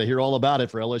of that. I got to hear all about it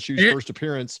for LSU's first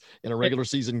appearance in a regular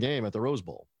season game at the Rose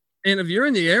Bowl. And if you're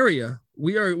in the area,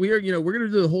 we are, we're going to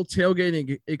do the whole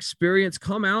tailgating experience.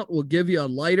 Come out. We'll give you a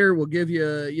lighter. We'll give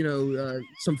you,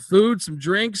 some food, some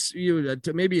drinks,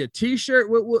 maybe a t-shirt.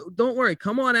 Don't worry.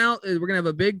 Come on out. We're going to have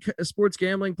a big Sports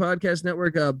Gambling Podcast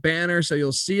Network banner. So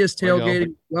you'll see us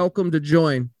tailgating. Welcome to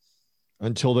join.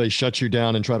 Until they shut you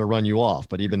down and try to run you off.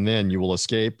 But even then, you will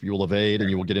escape, you will evade, and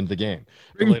you will get into the game.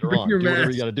 Later on, do whatever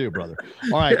you got to do, brother.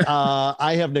 All right,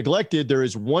 I have neglected. There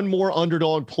is one more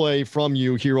underdog play from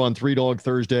you here on Three Dog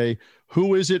Thursday.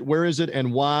 Who is it, where is it,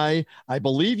 and why? I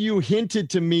believe you hinted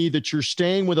to me that you're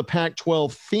staying with a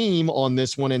Pac-12 theme on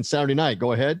this one in Saturday night.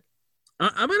 Go ahead.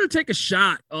 I'm going to take a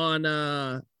shot on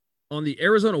the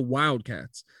Arizona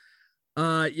Wildcats.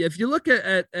 If you look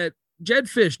at Jedd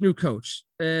Fisch, new coach,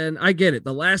 and I get it.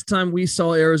 The last time we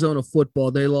saw Arizona football,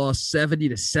 they lost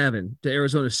 70-7 to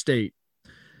Arizona State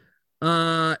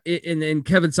in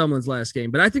Kevin Sumlin's last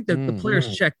game. But I think that the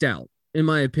players checked out, in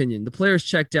my opinion. The players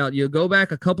checked out. You go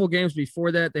back a couple games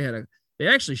before that, they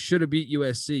actually should have beat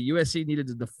USC. USC needed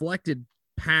a deflected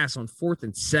pass on 4th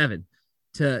and 7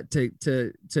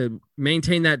 to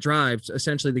maintain that drive.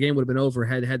 Essentially, the game would have been over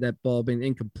had that ball been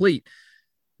incomplete.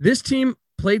 This team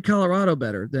played Colorado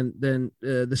better than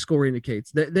the score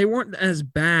indicates. They weren't as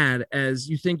bad as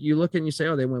you think. You look and you say,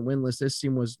 oh, they went winless. This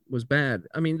team was bad.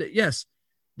 I mean, yes,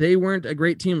 they weren't a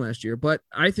great team last year, but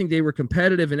I think they were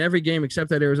competitive in every game except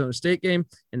that Arizona State game,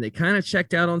 and they kind of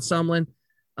checked out on Sumlin.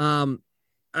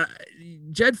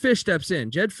 Jedd Fisch steps in.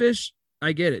 Jedd Fisch,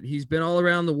 I get it. He's been all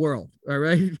around the world, all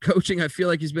right? Coaching, I feel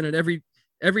like he's been at every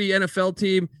NFL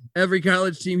team, every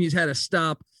college team. He's had a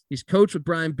stop. He's coached with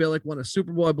Brian Billick, won a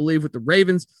Super Bowl, I believe, with the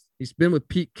Ravens. He's been with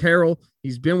Pete Carroll.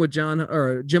 He's been with Jim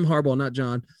Harbaugh, not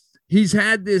John. He's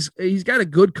got a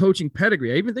good coaching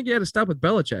pedigree. I even think he had to stop with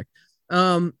Belichick.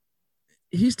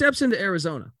 He steps into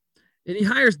Arizona and he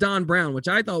hires Don Brown, which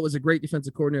I thought was a great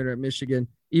defensive coordinator at Michigan,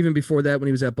 even before that when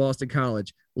he was at Boston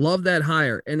College. Love that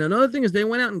hire. And another thing is they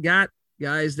went out and got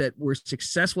guys that were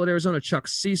successful at Arizona, Chuck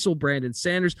Cecil, Brandon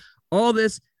Sanders, all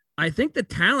this. I think the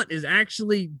talent is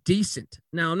actually decent.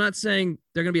 Now, I'm not saying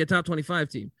they're going to be a top 25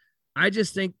 team. I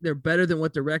just think they're better than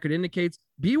what their record indicates.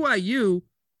 BYU,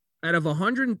 out of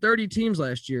 130 teams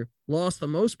last year, lost the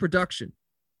most production.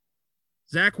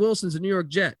 Zach Wilson's a New York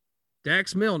Jet.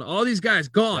 Dax Milne, all these guys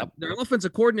gone. Yep. Their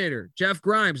offensive coordinator, Jeff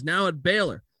Grimes, now at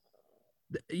Baylor.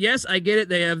 Yes, I get it.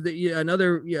 They have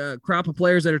another crop of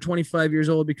players that are 25 years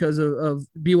old because of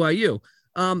BYU.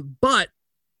 But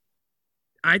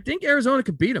I think Arizona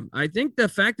could beat them. I think the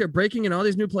fact they're breaking in all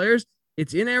these new players,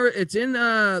 it's in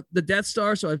the Death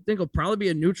Star, so I think it'll probably be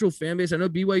a neutral fan base. I know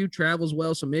BYU travels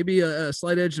well, so maybe a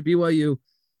slight edge to BYU.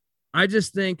 I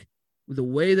just think the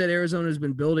way that Arizona has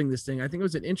been building this thing, I think it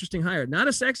was an interesting hire. Not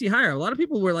a sexy hire. A lot of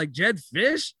people were like, Jedd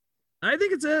Fisch? I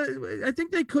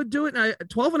think they could do it.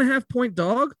 12.5-point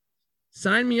dog.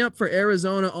 Sign me up for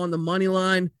Arizona on the money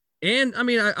line. And I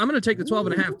mean, I'm going to take the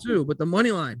 12.5 too, but the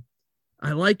money line,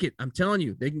 I like it. I'm telling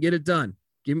you, they can get it done.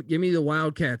 Give me the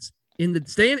Wildcats and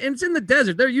it's in the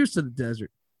desert. They're used to the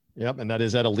desert. Yep, and that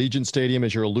is at Allegiant Stadium,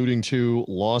 as you're alluding to,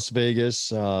 Las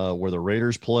Vegas, where the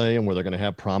Raiders play and where they're going to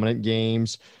have prominent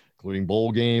games, including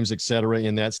bowl games, et cetera,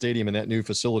 in that stadium, in that new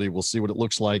facility. We'll see what it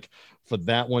looks like for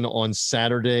that one on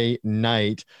Saturday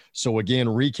night. So again,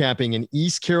 recapping an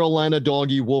East Carolina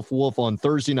doggy, Wolf on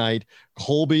Thursday night.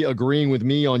 Colby agreeing with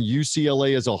me on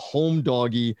UCLA as a home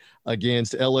doggy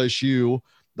against LSU.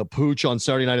 The Pooch on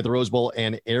Saturday night at the Rose Bowl,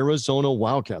 and Arizona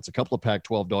Wildcats, a couple of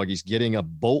Pac-12 doggies getting a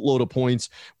boatload of points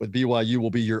with BYU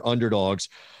will be your underdogs.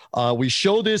 We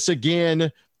show this again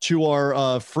to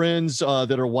our friends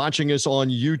that are watching us on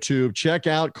YouTube. Check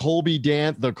out Colby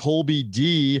Dant, the Colby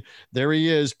D. There he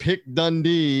is, Pick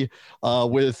Dundee,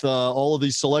 with all of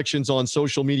these selections on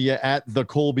social media at the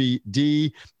Colby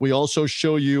D. We also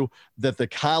show you that the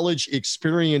College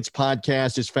Experience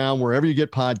podcast is found wherever you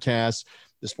get podcasts.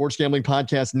 The Sports Gambling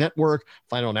Podcast Network.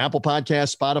 Find it on Apple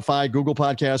Podcasts, Spotify, Google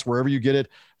Podcasts, wherever you get it.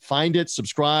 Find it,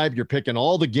 subscribe. You're picking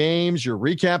all the games. You're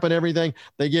recapping everything.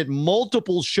 They get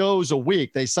multiple shows a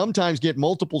week. They sometimes get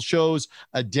multiple shows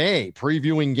a day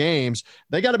previewing games.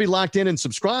 They got to be locked in and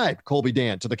subscribe, Colby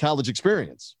Dant, to the College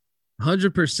Experience.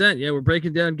 100%. Yeah, we're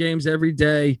breaking down games every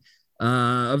day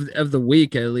of the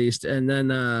week at least. And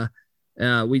then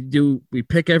we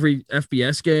pick every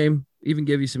FBS game. Even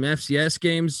give you some FCS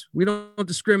games. We don't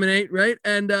discriminate, right?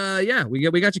 And we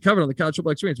got you covered on the College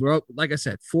Football Experience. We're, like I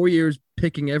said, 4 years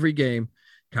picking every game.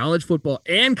 College football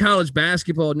and college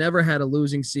basketball never had a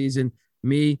losing season.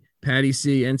 Me, Patty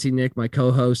C, NC Nick, my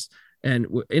co-host, and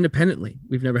independently,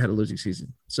 we've never had a losing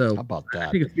season. So how about that?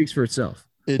 I think it speaks for itself.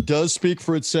 It does speak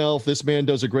for itself. This man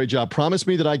does a great job. Promise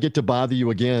me that I get to bother you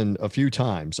again a few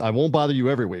times. I won't bother you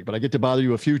every week, but I get to bother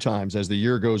you a few times as the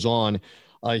year goes on.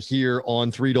 Here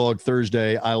on Three Dog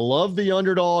Thursday. I love the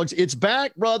underdogs. It's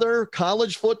back, brother.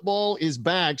 College football is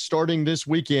back starting this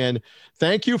weekend.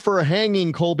 Thank you for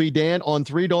hanging, Colby Dant, on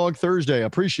Three Dog Thursday. I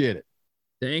appreciate it.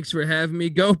 Thanks for having me.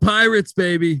 Go Pirates,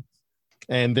 baby.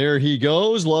 And there he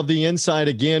goes. Love the insight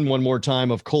again one more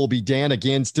time of Colby Dant.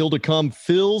 Again, still to come,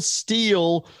 Phil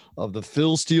Steele of the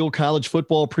Phil Steele College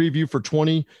Football Preview for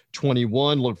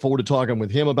 2021. Look forward to talking with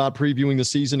him about previewing the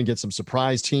season and get some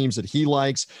surprise teams that he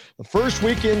likes. The first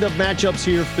weekend of matchups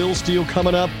here, Phil Steele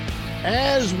coming up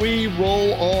as we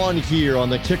roll on here on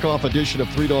the kickoff edition of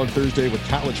Three Dog Thursday with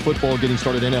college football getting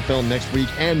started, NFL next week,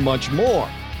 and much more.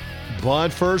 But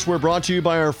first, we're brought to you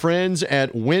by our friends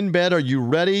at WynnBET. Are you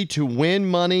ready to win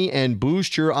money and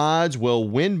boost your odds? Well,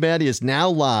 WynnBET is now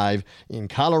live in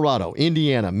Colorado,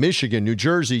 Indiana, Michigan, New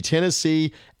Jersey,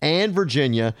 Tennessee, and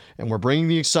Virginia, and we're bringing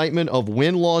the excitement of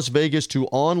Wynn Las Vegas to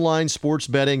online sports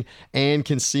betting and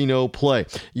casino play.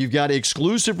 You've got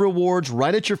exclusive rewards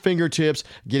right at your fingertips.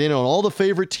 Get in on all the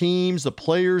favorite teams, the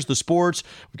players, the sports.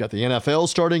 We've got the NFL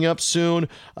starting up soon.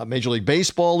 Major League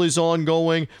Baseball is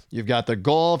ongoing. You've got the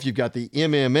golf. You've got the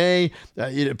MMA.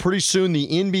 Pretty soon the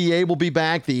NBA will be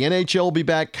back. The NHL will be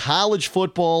back. College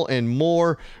football and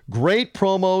more. Great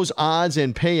promos, odds,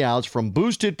 and payouts from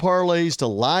boosted parlays to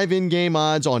live in-game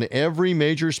odds on every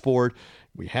major sport.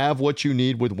 We have what you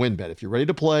need with WynnBET. If you're ready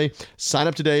to play, sign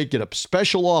up today, get a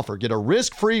special offer, get a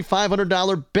risk-free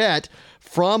 $500 bet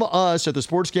from us at the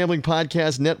Sports Gambling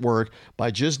Podcast Network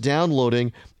by just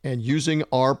downloading and using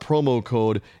our promo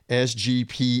code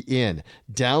SGPN.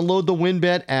 Download the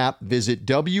WynnBET app, visit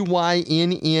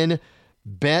WYNNBet.com.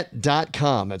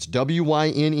 That's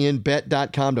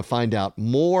WYNNBet.com to find out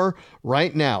more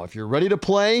right now. If you're ready to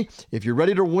play, if you're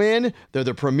ready to win, they're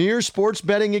the premier sports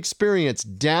betting experience.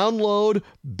 Download,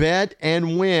 bet,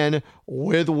 and win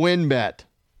with WynnBET.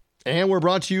 And we're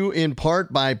brought to you in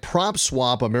part by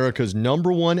PropSwap, America's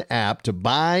 #1 app to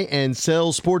buy and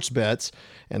sell sports bets.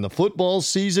 And the football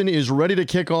season is ready to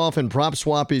kick off, and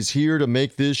PropSwap is here to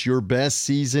make this your best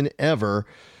season ever.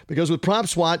 Because with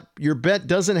PropSwap, your bet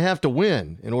doesn't have to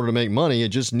win in order to make money. It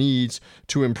just needs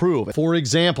to improve. For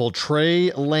example,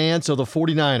 Trey Lance of the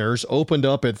 49ers opened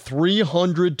up at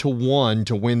 300-1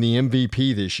 to win the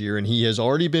MVP this year, and he has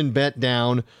already been bet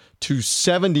down to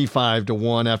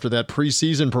 75-1 after that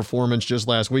preseason performance just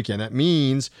last weekend. That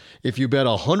means if you bet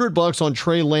 $100 on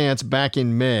Trey Lance back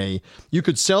in May, you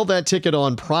could sell that ticket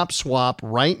on PropSwap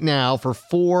right now for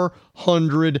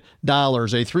 $400,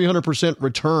 a 300%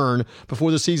 return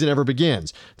before the season ever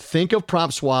begins. Think of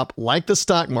PropSwap like the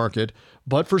stock market,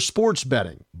 but for sports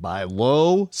betting. Buy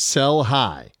low, sell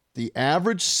high. The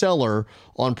average seller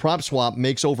on PropSwap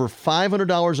makes over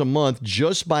 $500 a month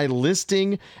just by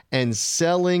listing and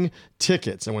selling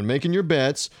tickets. And when making your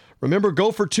bets, remember,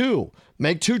 go for two.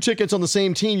 Make 2 tickets on the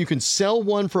same team. You can sell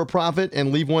one for a profit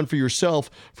and leave one for yourself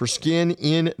for skin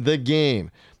in the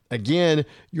game. Again,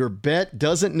 your bet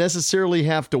doesn't necessarily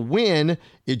have to win.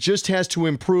 It just has to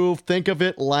improve. Think of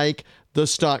it like the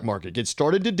stock market. Get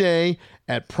started today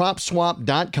at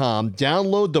PropSwap.com.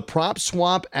 Download the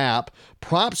PropSwap app.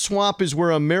 PropSwap is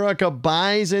where America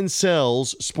buys and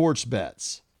sells sports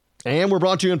bets. And we're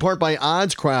brought to you in part by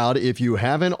OddsCrowd. If you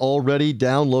haven't already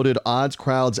downloaded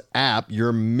OddsCrowd's app,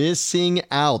 you're missing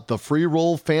out. The free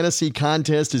roll fantasy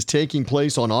contest is taking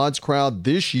place on OddsCrowd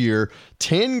this year.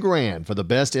 $10,000 for the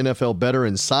best NFL bettor,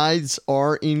 and sides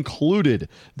are included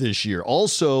this year.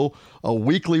 Also, a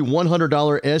weekly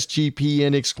 $100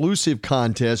 SGPN exclusive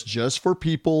contest just for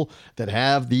people that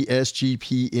have the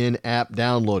SGPN app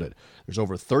downloaded. There's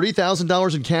over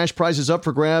 $30,000 in cash prizes up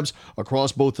for grabs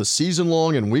across both the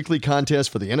season-long and weekly contests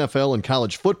for the NFL and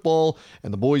college football,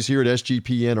 and the boys here at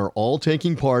SGPN are all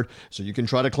taking part, so you can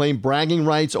try to claim bragging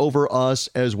rights over us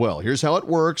as well. Here's how it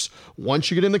works. Once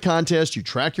you get in the contest, you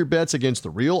track your bets against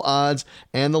the real odds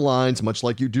and the lines, much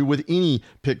like you do with any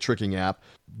pick-tricking app.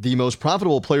 The most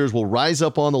profitable players will rise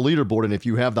up on the leaderboard, and if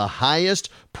you have the highest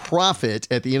profit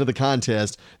at the end of the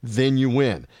contest, then you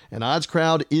win. And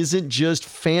OddsCrowd isn't just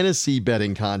fantasy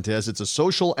betting contest. It's a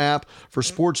social app for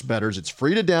sports bettors. It's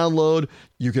free to download.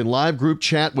 You can live group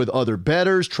chat with other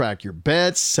bettors, track your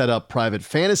bets, set up private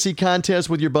fantasy contests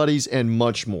with your buddies, and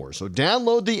much more. So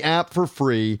download the app for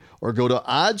free or go to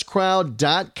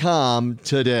oddscrowd.com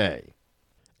today.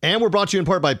 And we're brought to you in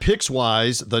part by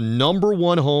PicksWise, the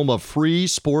 #1 home of free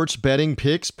sports betting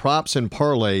picks, props, and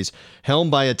parlays,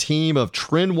 helmed by a team of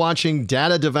trend-watching,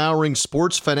 data-devouring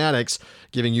sports fanatics,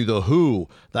 giving you the who,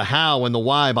 the how, and the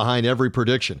why behind every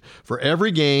prediction. For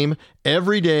every game,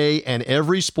 every day, and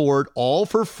every sport, all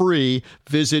for free,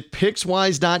 visit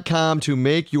PicksWise.com to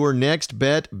make your next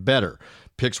bet better.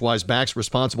 PicksWise backs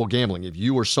responsible gambling. If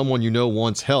you or someone you know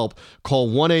wants help, call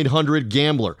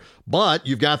 1-800-GAMBLER. But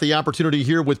you've got the opportunity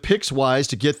here with PicksWise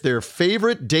to get their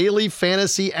favorite daily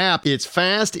fantasy app. It's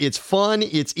fast, it's fun,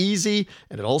 it's easy,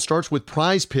 and it all starts with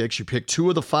Prize Picks. You pick 2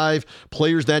 of the 5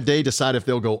 players that day, decide if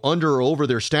they'll go under or over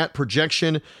their stat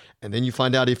projection, and then you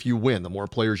find out if you win. The more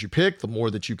players you pick, the more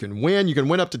that you can win. You can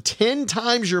win up to 10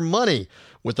 times your money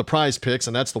with the Prize Picks,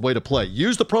 and that's the way to play.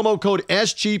 Use the promo code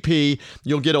SGP.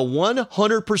 You'll get a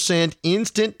 100%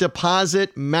 instant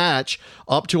deposit match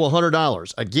up to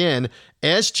 $100. Again,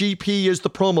 SGP is the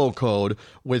promo code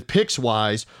with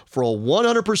PicksWise for a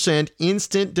 100%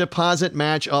 instant deposit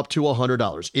match up to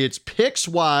 $100. It's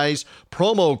PicksWise,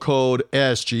 promo code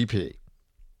SGP.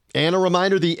 And a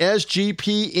reminder, the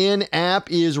SGPN app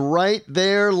is right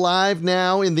there live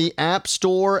now in the App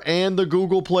Store and the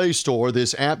Google Play Store.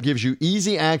 This app gives you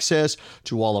easy access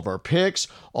to all of our picks,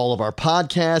 all of our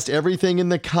podcasts, everything in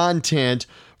the content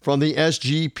from the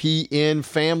SGPN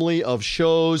family of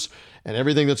shows and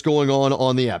everything that's going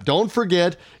on the app. Don't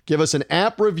forget, give us an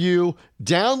app review.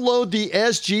 Download the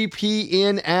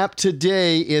SGPN app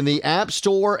today in the App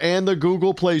Store and the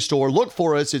Google Play Store. Look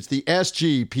for us. It's the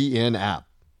SGPN app.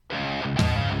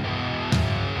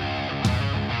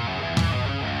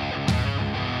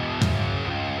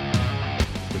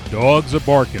 The dogs are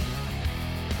barking.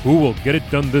 Who will get it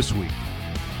done this week?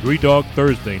 3 Dog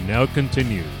Thursday now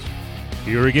continues.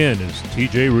 Here again is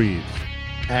TJ Reeves.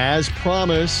 As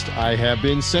promised, I have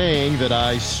been saying that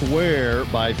I swear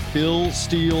by Phil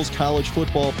Steele's college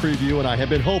football preview, and I have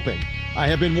been hoping, I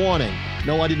have been wanting.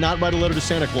 No, I did not write a letter to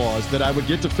Santa Claus that I would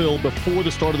get to Phil before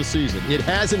the start of the season. It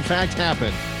has, in fact,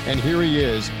 happened, and here he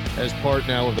is as part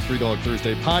now of the 3 Dog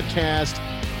Thursday podcast.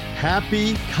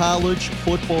 Happy college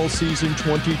football season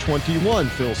 2021,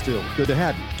 Phil Steele. Good to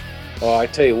have you. Oh, I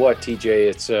tell you what, TJ,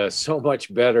 it's so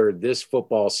much better this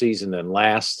football season than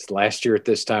last. Last year at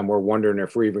this time, we're wondering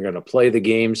if we're even going to play the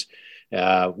games.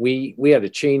 We had to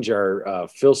change our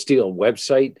Phil Steele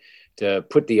website to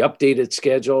put the updated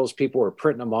schedules. People were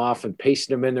printing them off and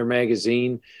pasting them in their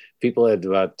magazine. People had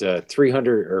about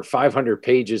 300 or 500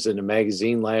 pages in the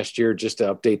magazine last year just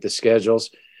to update the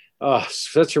schedules. Oh,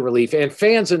 such a relief. And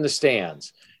fans in the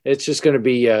stands. It's just going to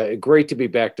be great to be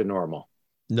back to normal.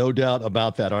 No doubt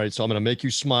about that. All right. So I'm going to make you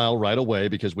smile right away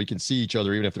because we can see each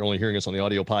other, even if they're only hearing us on the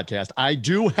audio podcast. I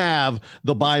do have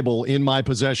the Bible in my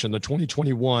possession, the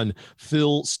 2021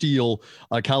 Phil Steele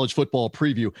college football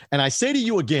preview. And I say to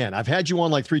you again, I've had you on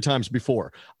like 3 times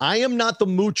before. I am not the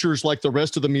moochers like the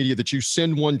rest of the media that you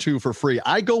send one to for free.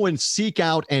 I go and seek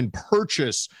out and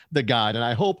purchase the guide. And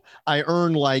I hope I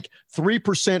earn like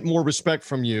 3% more respect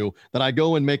from you that I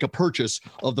go and make a purchase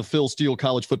of the Phil Steele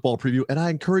college football preview. And I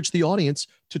encourage the audience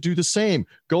to do the same.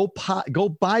 Go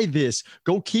buy this.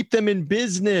 Go keep them in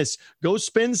business. Go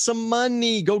spend some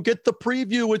money. Go get the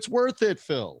preview. It's worth it,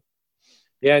 Phil.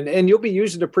 Yeah, and you'll be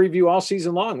using the preview all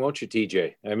season long, won't you,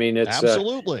 TJ? I mean, it's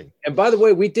absolutely. And by the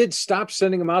way, we did stop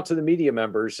sending them out to the media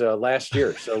members last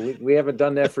year, so we haven't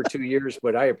done that for 2 years.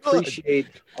 But I appreciate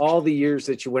all the years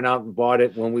that you went out and bought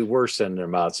it when we were sending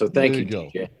them out. So thank you,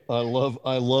 TJ.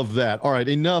 I love that. All right,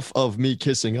 enough of me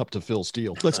kissing up to Phil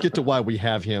Steele. Let's get to why we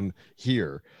have him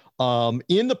here.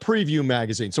 In the preview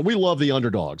magazine, so we love the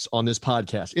underdogs on this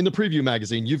podcast. In the preview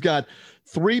magazine, you've got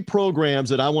 3 programs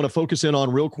that I want to focus in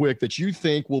on real quick that you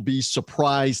think will be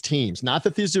surprise teams. Not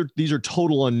that these are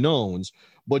total unknowns,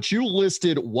 but you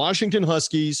listed Washington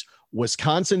Huskies,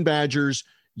 Wisconsin Badgers,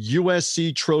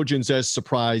 USC Trojans as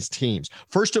surprise teams.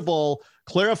 First of all,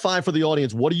 clarify for the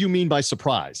audience, what do you mean by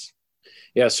surprise?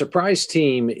 Yeah, surprise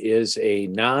team is a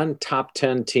non-top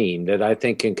 10 team that I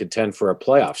think can contend for a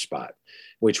playoff spot,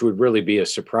 which would really be a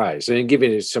surprise. And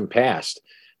giving it some past,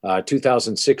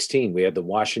 2016, we had the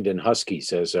Washington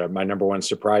Huskies as my number 1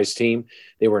 surprise team.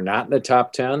 They were not in the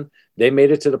top 10. They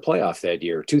made it to the playoff that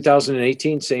year.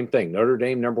 2018, same thing. Notre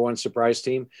Dame, number 1 surprise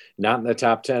team, not in the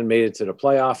top 10, made it to the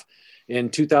playoff. In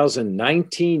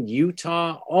 2019,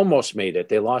 Utah almost made it.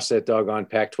 They lost that doggone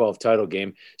Pac-12 title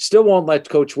game. Still won't let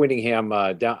Coach Whittingham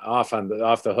off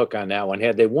the hook on that one.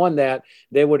 Had they won that,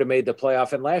 they would have made the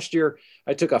playoff. And last year,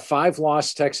 I took a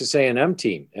 5-loss Texas A&M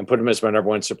team and put them as my number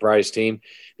 1 surprise team.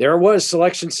 There was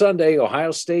Selection Sunday,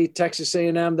 Ohio State, Texas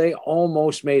A&M. They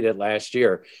almost made it last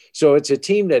year. So it's a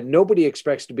team that nobody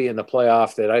expects to be in the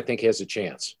playoff that I think has a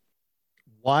chance.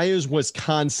 Why is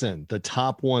Wisconsin the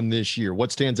top one this year?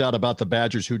 What stands out about the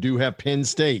Badgers, who do have Penn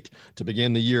State to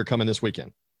begin the year coming this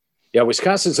weekend? Yeah,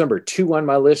 Wisconsin's number 2 on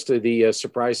my list of the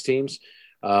surprise teams,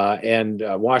 and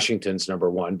Washington's number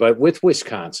 1. But with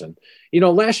Wisconsin,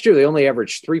 last year they only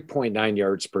averaged 3.9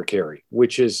 yards per carry,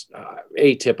 which is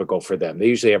atypical for them. They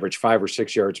usually average 5 or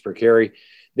 6 yards per carry.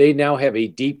 They now have a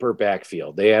deeper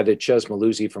backfield. They added Ches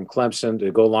Maluzzi from Clemson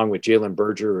to go along with Jalen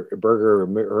Berger,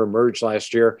 who emerged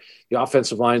last year. The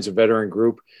offensive line's a veteran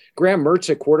group. Graham Mertz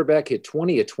at quarterback hit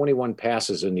 20 of 21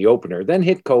 passes in the opener, then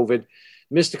hit COVID,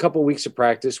 missed a couple of weeks of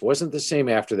practice, wasn't the same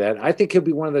after that. I think he'll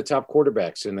be one of the top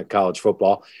quarterbacks in the college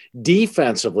football.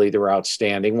 Defensively, they're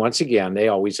outstanding. Once again, they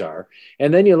always are.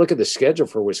 And then you look at the schedule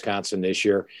for Wisconsin this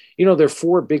year. Their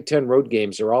 4 Big Ten road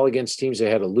games are all against teams that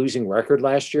had a losing record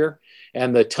last year.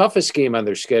 And the toughest game on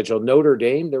their schedule, Notre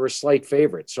Dame, they're a slight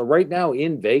favorite. So right now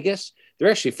in Vegas,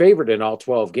 they're actually favored in all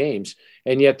 12 games,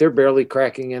 and yet they're barely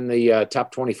cracking in the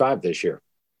top 25 this year.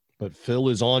 But Phil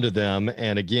is on to them.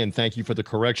 And again, thank you for the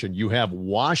correction. You have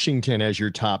Washington as your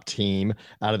top team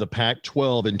out of the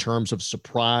Pac-12 in terms of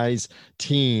surprise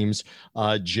teams.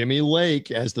 Jimmy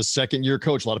Lake as the second-year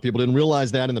coach. A lot of people didn't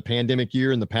realize that in the pandemic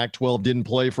year, and the Pac-12 didn't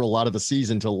play for a lot of the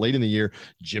season until late in the year.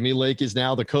 Jimmy Lake is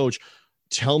now the coach.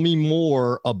 Tell me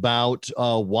more about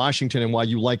Washington and why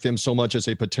you like them so much as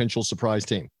a potential surprise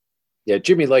team. Yeah,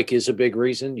 Jimmy Lake is a big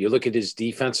reason. You look at his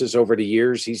defenses over the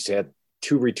years, he's had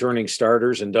 2 returning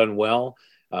starters and done well.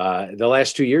 The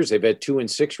last 2 years, they've had 2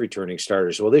 and 6 returning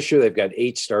starters. Well, this year they've got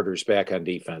 8 starters back on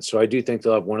defense. So I do think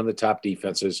they'll have one of the top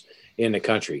defenses in the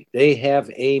country. They have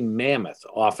a mammoth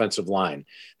offensive line.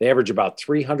 They average about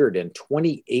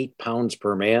 328 pounds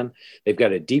per man. They've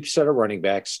got a deep set of running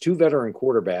backs, 2 veteran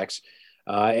quarterbacks.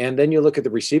 And then you look at the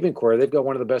receiving core, they've got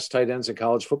one of the best tight ends in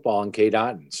college football in Cade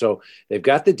Otton. So they've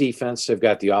got the defense, they've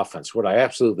got the offense. What I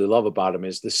absolutely love about them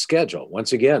is the schedule.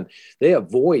 Once again, they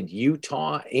avoid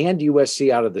Utah and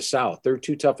USC out of the South. Their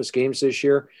 2 toughest games this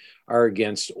year are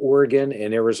against Oregon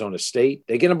and Arizona State.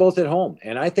 They get them both at home.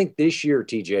 And I think this year,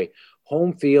 TJ,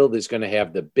 home field is going to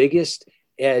have the biggest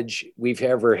edge we've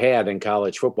ever had in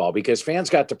college football because fans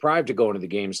got deprived of going to the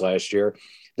games last year.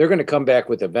 They're going to come back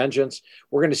with a vengeance.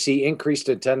 We're going to see increased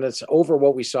attendance over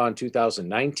what we saw in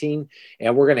 2019,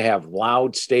 and we're going to have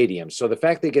loud stadiums. So the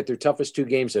fact they get their toughest 2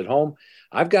 games at home,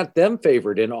 I've got them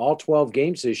favored in all 12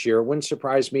 games this year. It wouldn't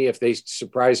surprise me if they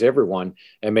surprise everyone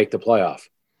and make the playoff.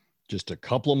 Just a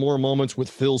couple of more moments with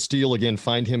Phil Steele. Again,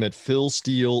 find him at Phil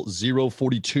Steele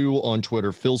 042 on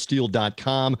Twitter,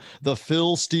 philsteele.com. The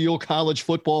Phil Steele college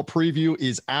football preview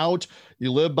is out.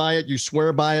 You live by it. You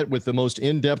swear by it with the most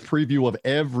in-depth preview of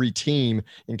every team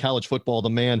in college football. The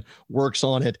man works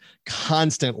on it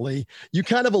constantly. You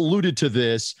kind of alluded to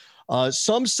this.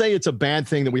 Some say it's a bad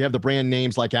thing that we have the brand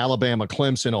names like Alabama,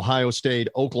 Clemson, Ohio State,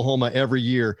 Oklahoma every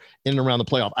year in and around the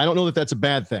playoff. I don't know that that's a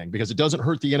bad thing because it doesn't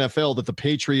hurt the NFL that the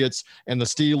Patriots and the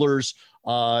Steelers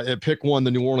pick one,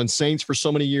 the New Orleans Saints for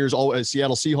so many years.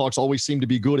 Seattle Seahawks always seem to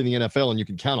be good in the NFL, and you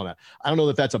can count on that. I don't know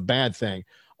that that's a bad thing.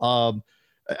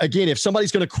 Again, if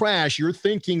somebody's going to crash, you're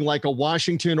thinking like a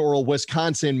Washington or a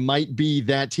Wisconsin might be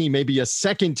that team, maybe a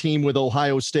second team with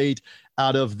Ohio State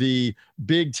out of the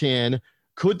Big Ten.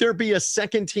 Could there be a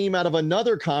second team out of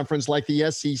another conference like the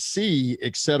SEC,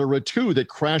 et cetera, too, that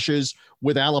crashes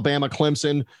with Alabama,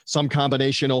 Clemson, some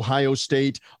combination, Ohio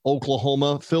State,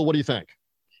 Oklahoma? Phil, what do you think?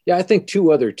 Yeah, I think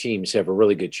 2 other teams have a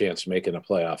really good chance of making a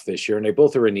playoff this year, and they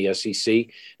both are in the SEC.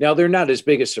 Now, they're not as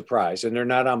big a surprise, and they're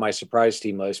not on my surprise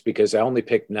team list because I only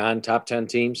picked non-top 10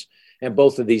 teams, and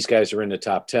both of these guys are in the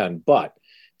top 10. But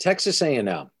Texas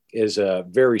A&M is a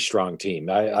very strong team.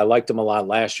 I liked them a lot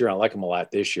last year. I like them a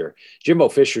lot this year. Jimbo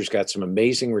Fisher's got some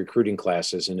amazing recruiting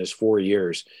classes in his 4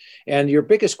 years. And your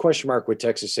biggest question mark with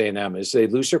Texas A&M is they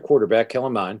lose their quarterback,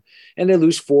 Kellen Mond, and they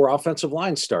lose 4 offensive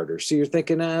line starters. So you're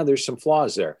thinking, there's some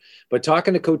flaws there. But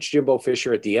talking to Coach Jimbo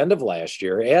Fisher at the end of last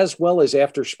year, as well as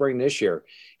after spring this year,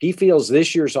 he feels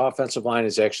this year's offensive line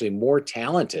is actually more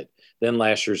talented than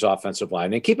last year's offensive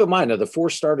line. And keep in mind, of the 4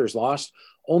 starters lost,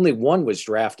 only 1 was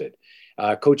drafted.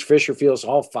 Coach Fisher feels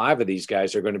all 5 of these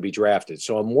guys are going to be drafted.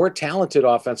 So a more talented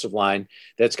offensive line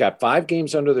that's got 5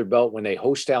 games under their belt when they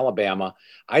host Alabama.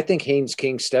 I think Haynes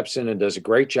King steps in and does a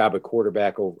great job at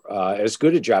quarterback, as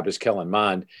good a job as Kellen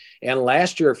Mond. And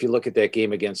last year, if you look at that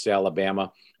game against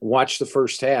Alabama, watch the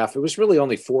first half, it was really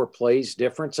only 4 plays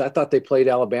difference. I thought they played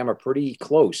Alabama pretty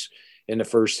close in the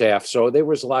first half. So there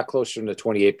was a lot closer than the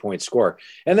 28-point score.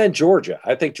 And then Georgia.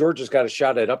 I think Georgia's got a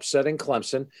shot at upsetting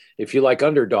Clemson. If you like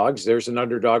underdogs, there's an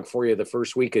underdog for you the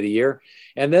first week of the year.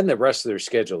 And then the rest of their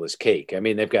schedule is cake. I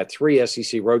mean, they've got 3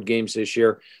 SEC road games this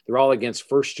year. They're all against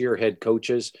first-year head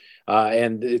coaches.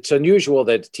 And it's unusual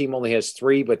that the team only has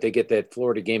 3, but they get that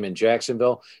Florida game in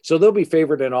Jacksonville. So they'll be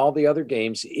favored in all the other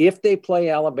games. If they play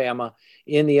Alabama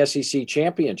in the SEC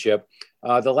championship,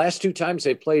 the last 2 times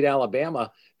they played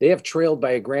Alabama, they have trailed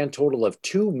by a grand total of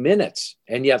 2 minutes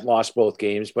and yet lost both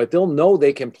games, but they'll know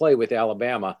they can play with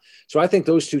Alabama. So I think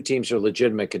those 2 teams are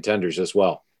legitimate contenders as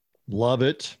well. Love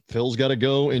it. Phil's got to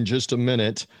go in just a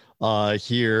minute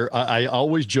here. I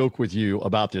always joke with you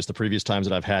about this the previous times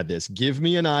that I've had this. Give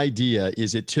me an idea.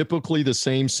 Is it typically the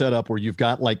same setup where you've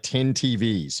got like 10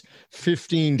 TVs,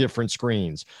 15 different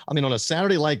screens? I mean, on a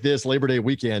Saturday like this, Labor Day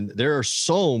weekend, there are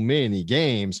so many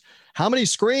games. How many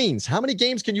screens? How many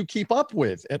games can you keep up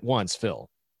with at once, Phil?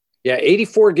 Yeah,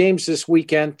 84 games this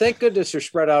weekend. Thank goodness they're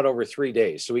spread out over 3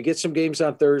 days. So we get some games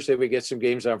on Thursday, we get some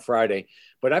games on Friday.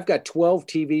 But I've got 12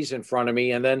 TVs in front of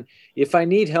me. And then if I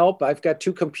need help, I've got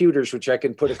 2 computers, which I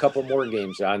can put a couple more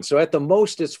games on. So at the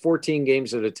most, it's 14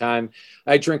 games at a time.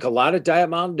 I drink a lot of Diet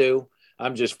Mountain Dew.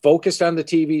 I'm just focused on the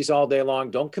TVs all day long.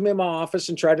 Don't come in my office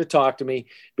and try to talk to me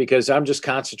because I'm just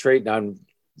concentrating on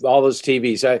all those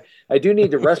TVs. I do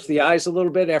need to rest the eyes a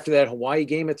little bit after that Hawaii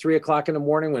game at 3:00 in the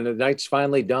morning when the night's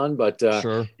finally done, but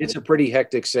sure. It's a pretty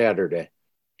hectic Saturday.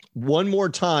 One more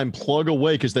time, plug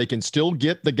away because they can still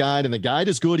get the guide, and the guide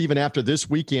is good even after this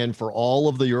weekend for all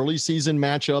of the early season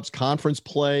matchups, conference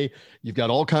play. You've got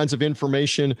all kinds of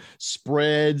information,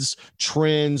 spreads,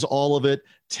 trends, all of it.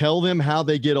 Tell them how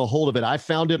they get a hold of it. I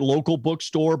found it local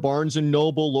bookstore, Barnes &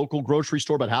 Noble, local grocery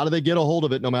store, but how do they get a hold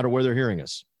of it no matter where they're hearing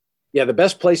us? Yeah, the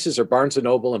best places are Barnes &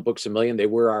 Noble and Books A Million. They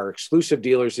were our exclusive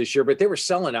dealers this year, but they were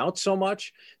selling out so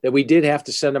much that we did have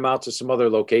to send them out to some other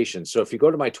locations. So if you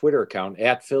go to my Twitter account,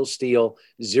 at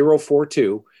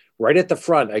PhilSteele042, right at the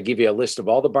front, I give you a list of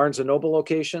all the Barnes & Noble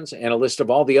locations and a list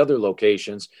of all the other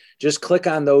locations. Just click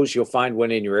on those. You'll find one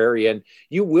in your area. And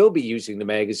you will be using the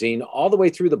magazine all the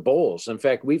way through the bowls. In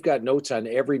fact, we've got notes on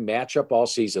every matchup all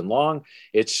season long.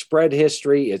 It's spread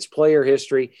history. It's player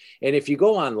history. And if you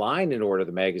go online and order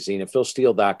the magazine at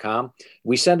philsteele.com,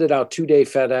 we send it out 2-day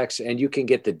FedEx, and you can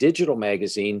get the digital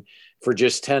magazine for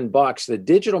just $10. The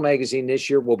digital magazine this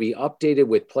year will be updated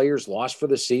with players lost for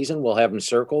the season. We'll have them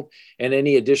circled, and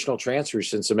any additional transfers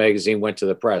since the magazine went to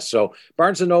the press. So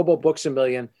Barnes & Noble, Books A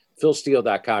Million,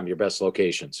 PhilSteele.com, your best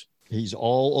locations. He's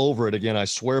all over it. Again, I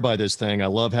swear by this thing. I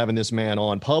love having this man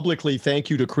on. Publicly, thank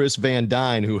you to Chris Van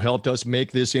Dyne, who helped us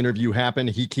make this interview happen.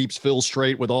 He keeps Phil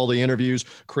straight with all the interviews.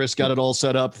 Chris got it all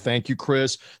set up. Thank you,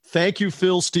 Chris. Thank you,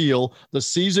 Phil Steele. The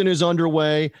season is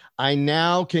underway. I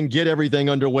now can get everything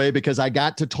underway because I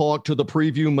got to talk to the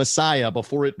preview messiah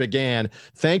before it began.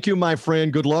 Thank you, my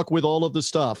friend. Good luck with all of the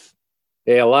stuff.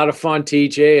 Hey, a lot of fun,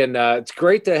 TJ, and it's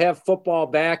great to have football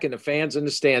back and the fans in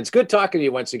the stands. Good talking to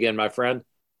you once again, my friend.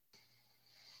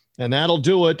 And that'll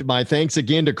do it. My thanks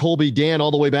again to Colby Dan all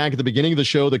the way back at the beginning of the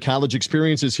show. The College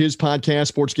Experience is his podcast,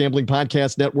 Sports Gambling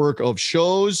Podcast Network of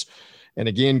shows. And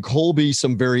again, Colby,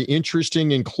 some very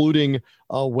interesting, including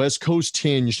West Coast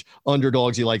tinged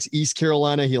underdogs. He likes East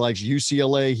Carolina. He likes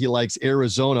UCLA. He likes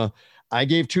Arizona. I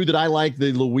gave two that I like: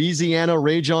 the Louisiana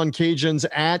Ragin' Cajuns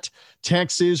at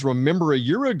Texas. Remember, a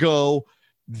year ago,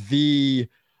 the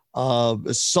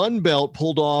Sun Belt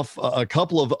pulled off a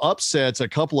couple of upsets, a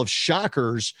couple of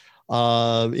shockers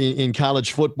in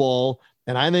college football.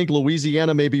 And I think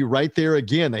Louisiana may be right there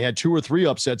again. They had 2 or 3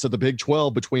 upsets of the Big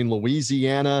 12 between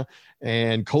Louisiana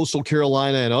and Coastal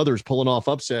Carolina and others pulling off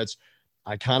upsets.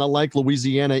 I kind of like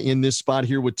Louisiana in this spot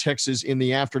here with Texas in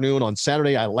the afternoon. On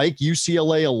Saturday, I like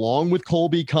UCLA along with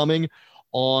Colby coming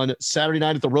on Saturday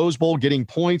night at the Rose Bowl, getting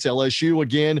points. LSU,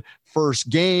 again, first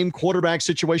game, quarterback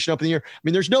situation up in the air. I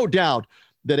mean, there's no doubt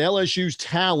that LSU's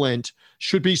talent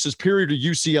should be superior to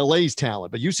UCLA's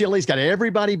talent, but UCLA's got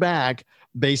everybody back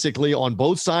basically on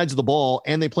both sides of the ball,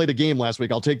 and they played a game last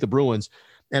week. I'll take the Bruins.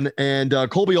 And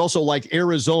Colby also liked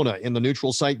Arizona in the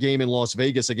neutral site game in Las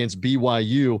Vegas against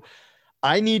BYU.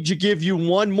 I need to give you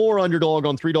one more underdog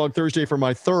on 3 Dog Thursday for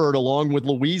my third, along with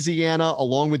Louisiana,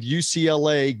 along with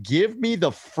UCLA. Give me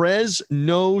the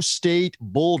Fresno State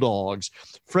Bulldogs.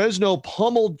 Fresno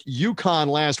pummeled UConn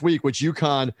last week, which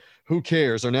UConn, who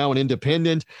cares? They're now an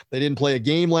independent. They didn't play a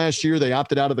game last year. They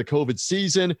opted out of the COVID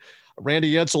season.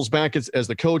 Randy Edsall's back as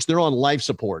the coach. They're on life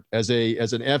support as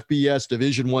an FBS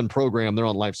Division I program. They're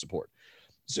on life support.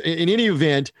 So in any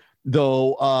event,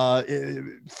 though,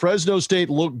 Fresno State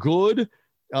looked good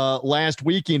last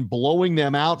week in blowing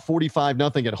them out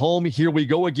 45-0 at home. Here we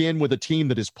go again with a team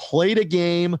that has played a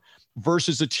game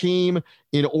versus a team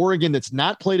in Oregon that's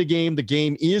not played a game. The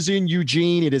game is in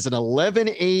Eugene. It is an 11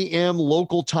 a.m.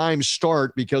 local time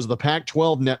start because of the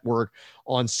Pac-12 network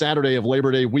on Saturday of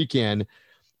Labor Day weekend.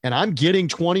 And I'm getting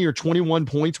 20 or 21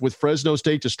 points with Fresno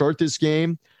State to start this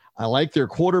game. I like their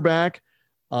quarterback,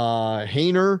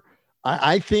 Haener.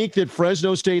 I think that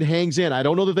Fresno State hangs in. I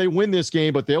don't know that they win this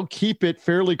game, but they'll keep it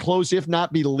fairly close, if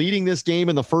not be leading this game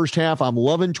in the first half. I'm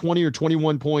loving 20 or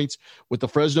 21 points with the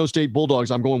Fresno State Bulldogs.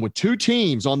 I'm going with 2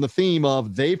 teams on the theme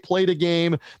of they've played a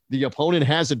game, the opponent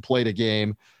hasn't played a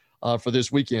game for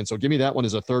this weekend. So give me that one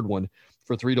as a third one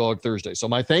for 3 Dog Thursday. So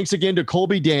my thanks again to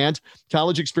Colby Dant,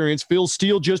 College Experience. Phil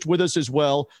Steele just with us as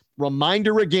well.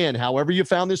 Reminder again, however you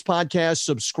found this podcast,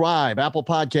 subscribe, Apple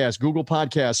Podcasts, Google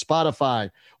Podcasts,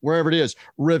 Spotify, wherever it is.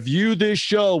 Review this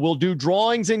show. We'll do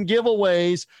drawings and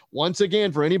giveaways. Once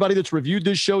again, for anybody that's reviewed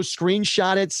this show,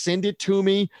 screenshot it, send it to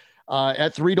me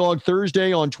at 3 Dog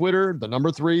Thursday on Twitter, the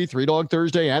number 3 Dog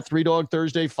Thursday, at 3 Dog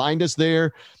Thursday. Find us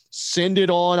there. Send it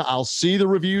on. I'll see the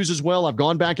reviews as well. I've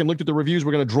gone back and looked at the reviews.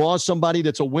 We're going to draw somebody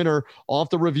that's a winner off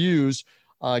the reviews.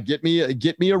 Get me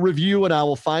a review, and I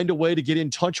will find a way to get in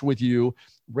touch with you.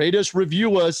 Rate us,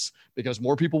 review us, because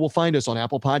more people will find us on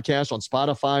Apple Podcasts, on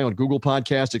Spotify, on Google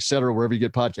Podcasts, et cetera, wherever you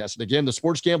get podcasts. And again, the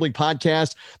Sports Gambling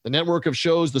Podcast, the network of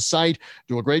shows, the site,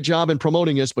 do a great job in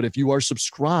promoting us. But if you are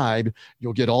subscribed,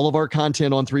 you'll get all of our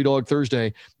content on 3 Dog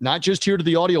Thursday, not just here to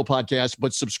the audio podcast,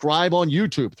 but subscribe on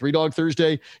YouTube, 3 Dog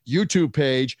Thursday YouTube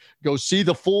page. Go see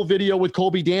the full video with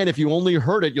Colby Dan. If you only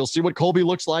heard it, you'll see what Colby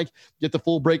looks like. Get the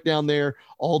full breakdown there,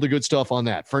 all the good stuff on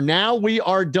that. For now, we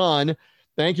are done.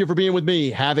 Thank you for being with me.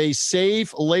 Have a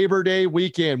safe Labor Day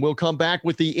weekend. We'll come back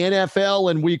with the NFL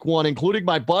in week 1, including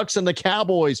my Bucks and the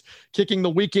Cowboys kicking the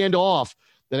weekend off.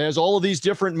 That has all of these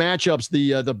different matchups.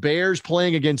 The Bears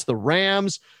playing against the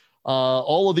Rams,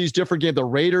 all of these different games. The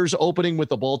Raiders opening with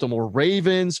the Baltimore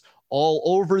Ravens. All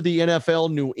over the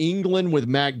NFL, New England with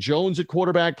Mac Jones at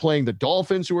quarterback playing the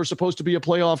Dolphins, who are supposed to be a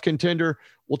playoff contender.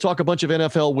 We'll talk a bunch of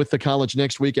NFL with the college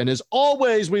next week. And as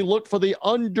always, we look for the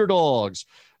underdogs,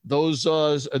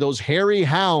 those hairy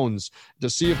hounds, to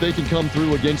see if they can come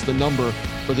through against the number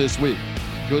for this week.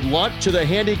 Good luck to the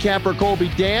handicapper Colby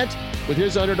Dant with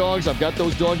his underdogs. I've got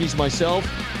those doggies myself.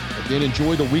 Again,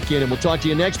 enjoy the weekend, and we'll talk to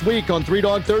you next week on 3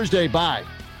 Dog Thursday. Bye.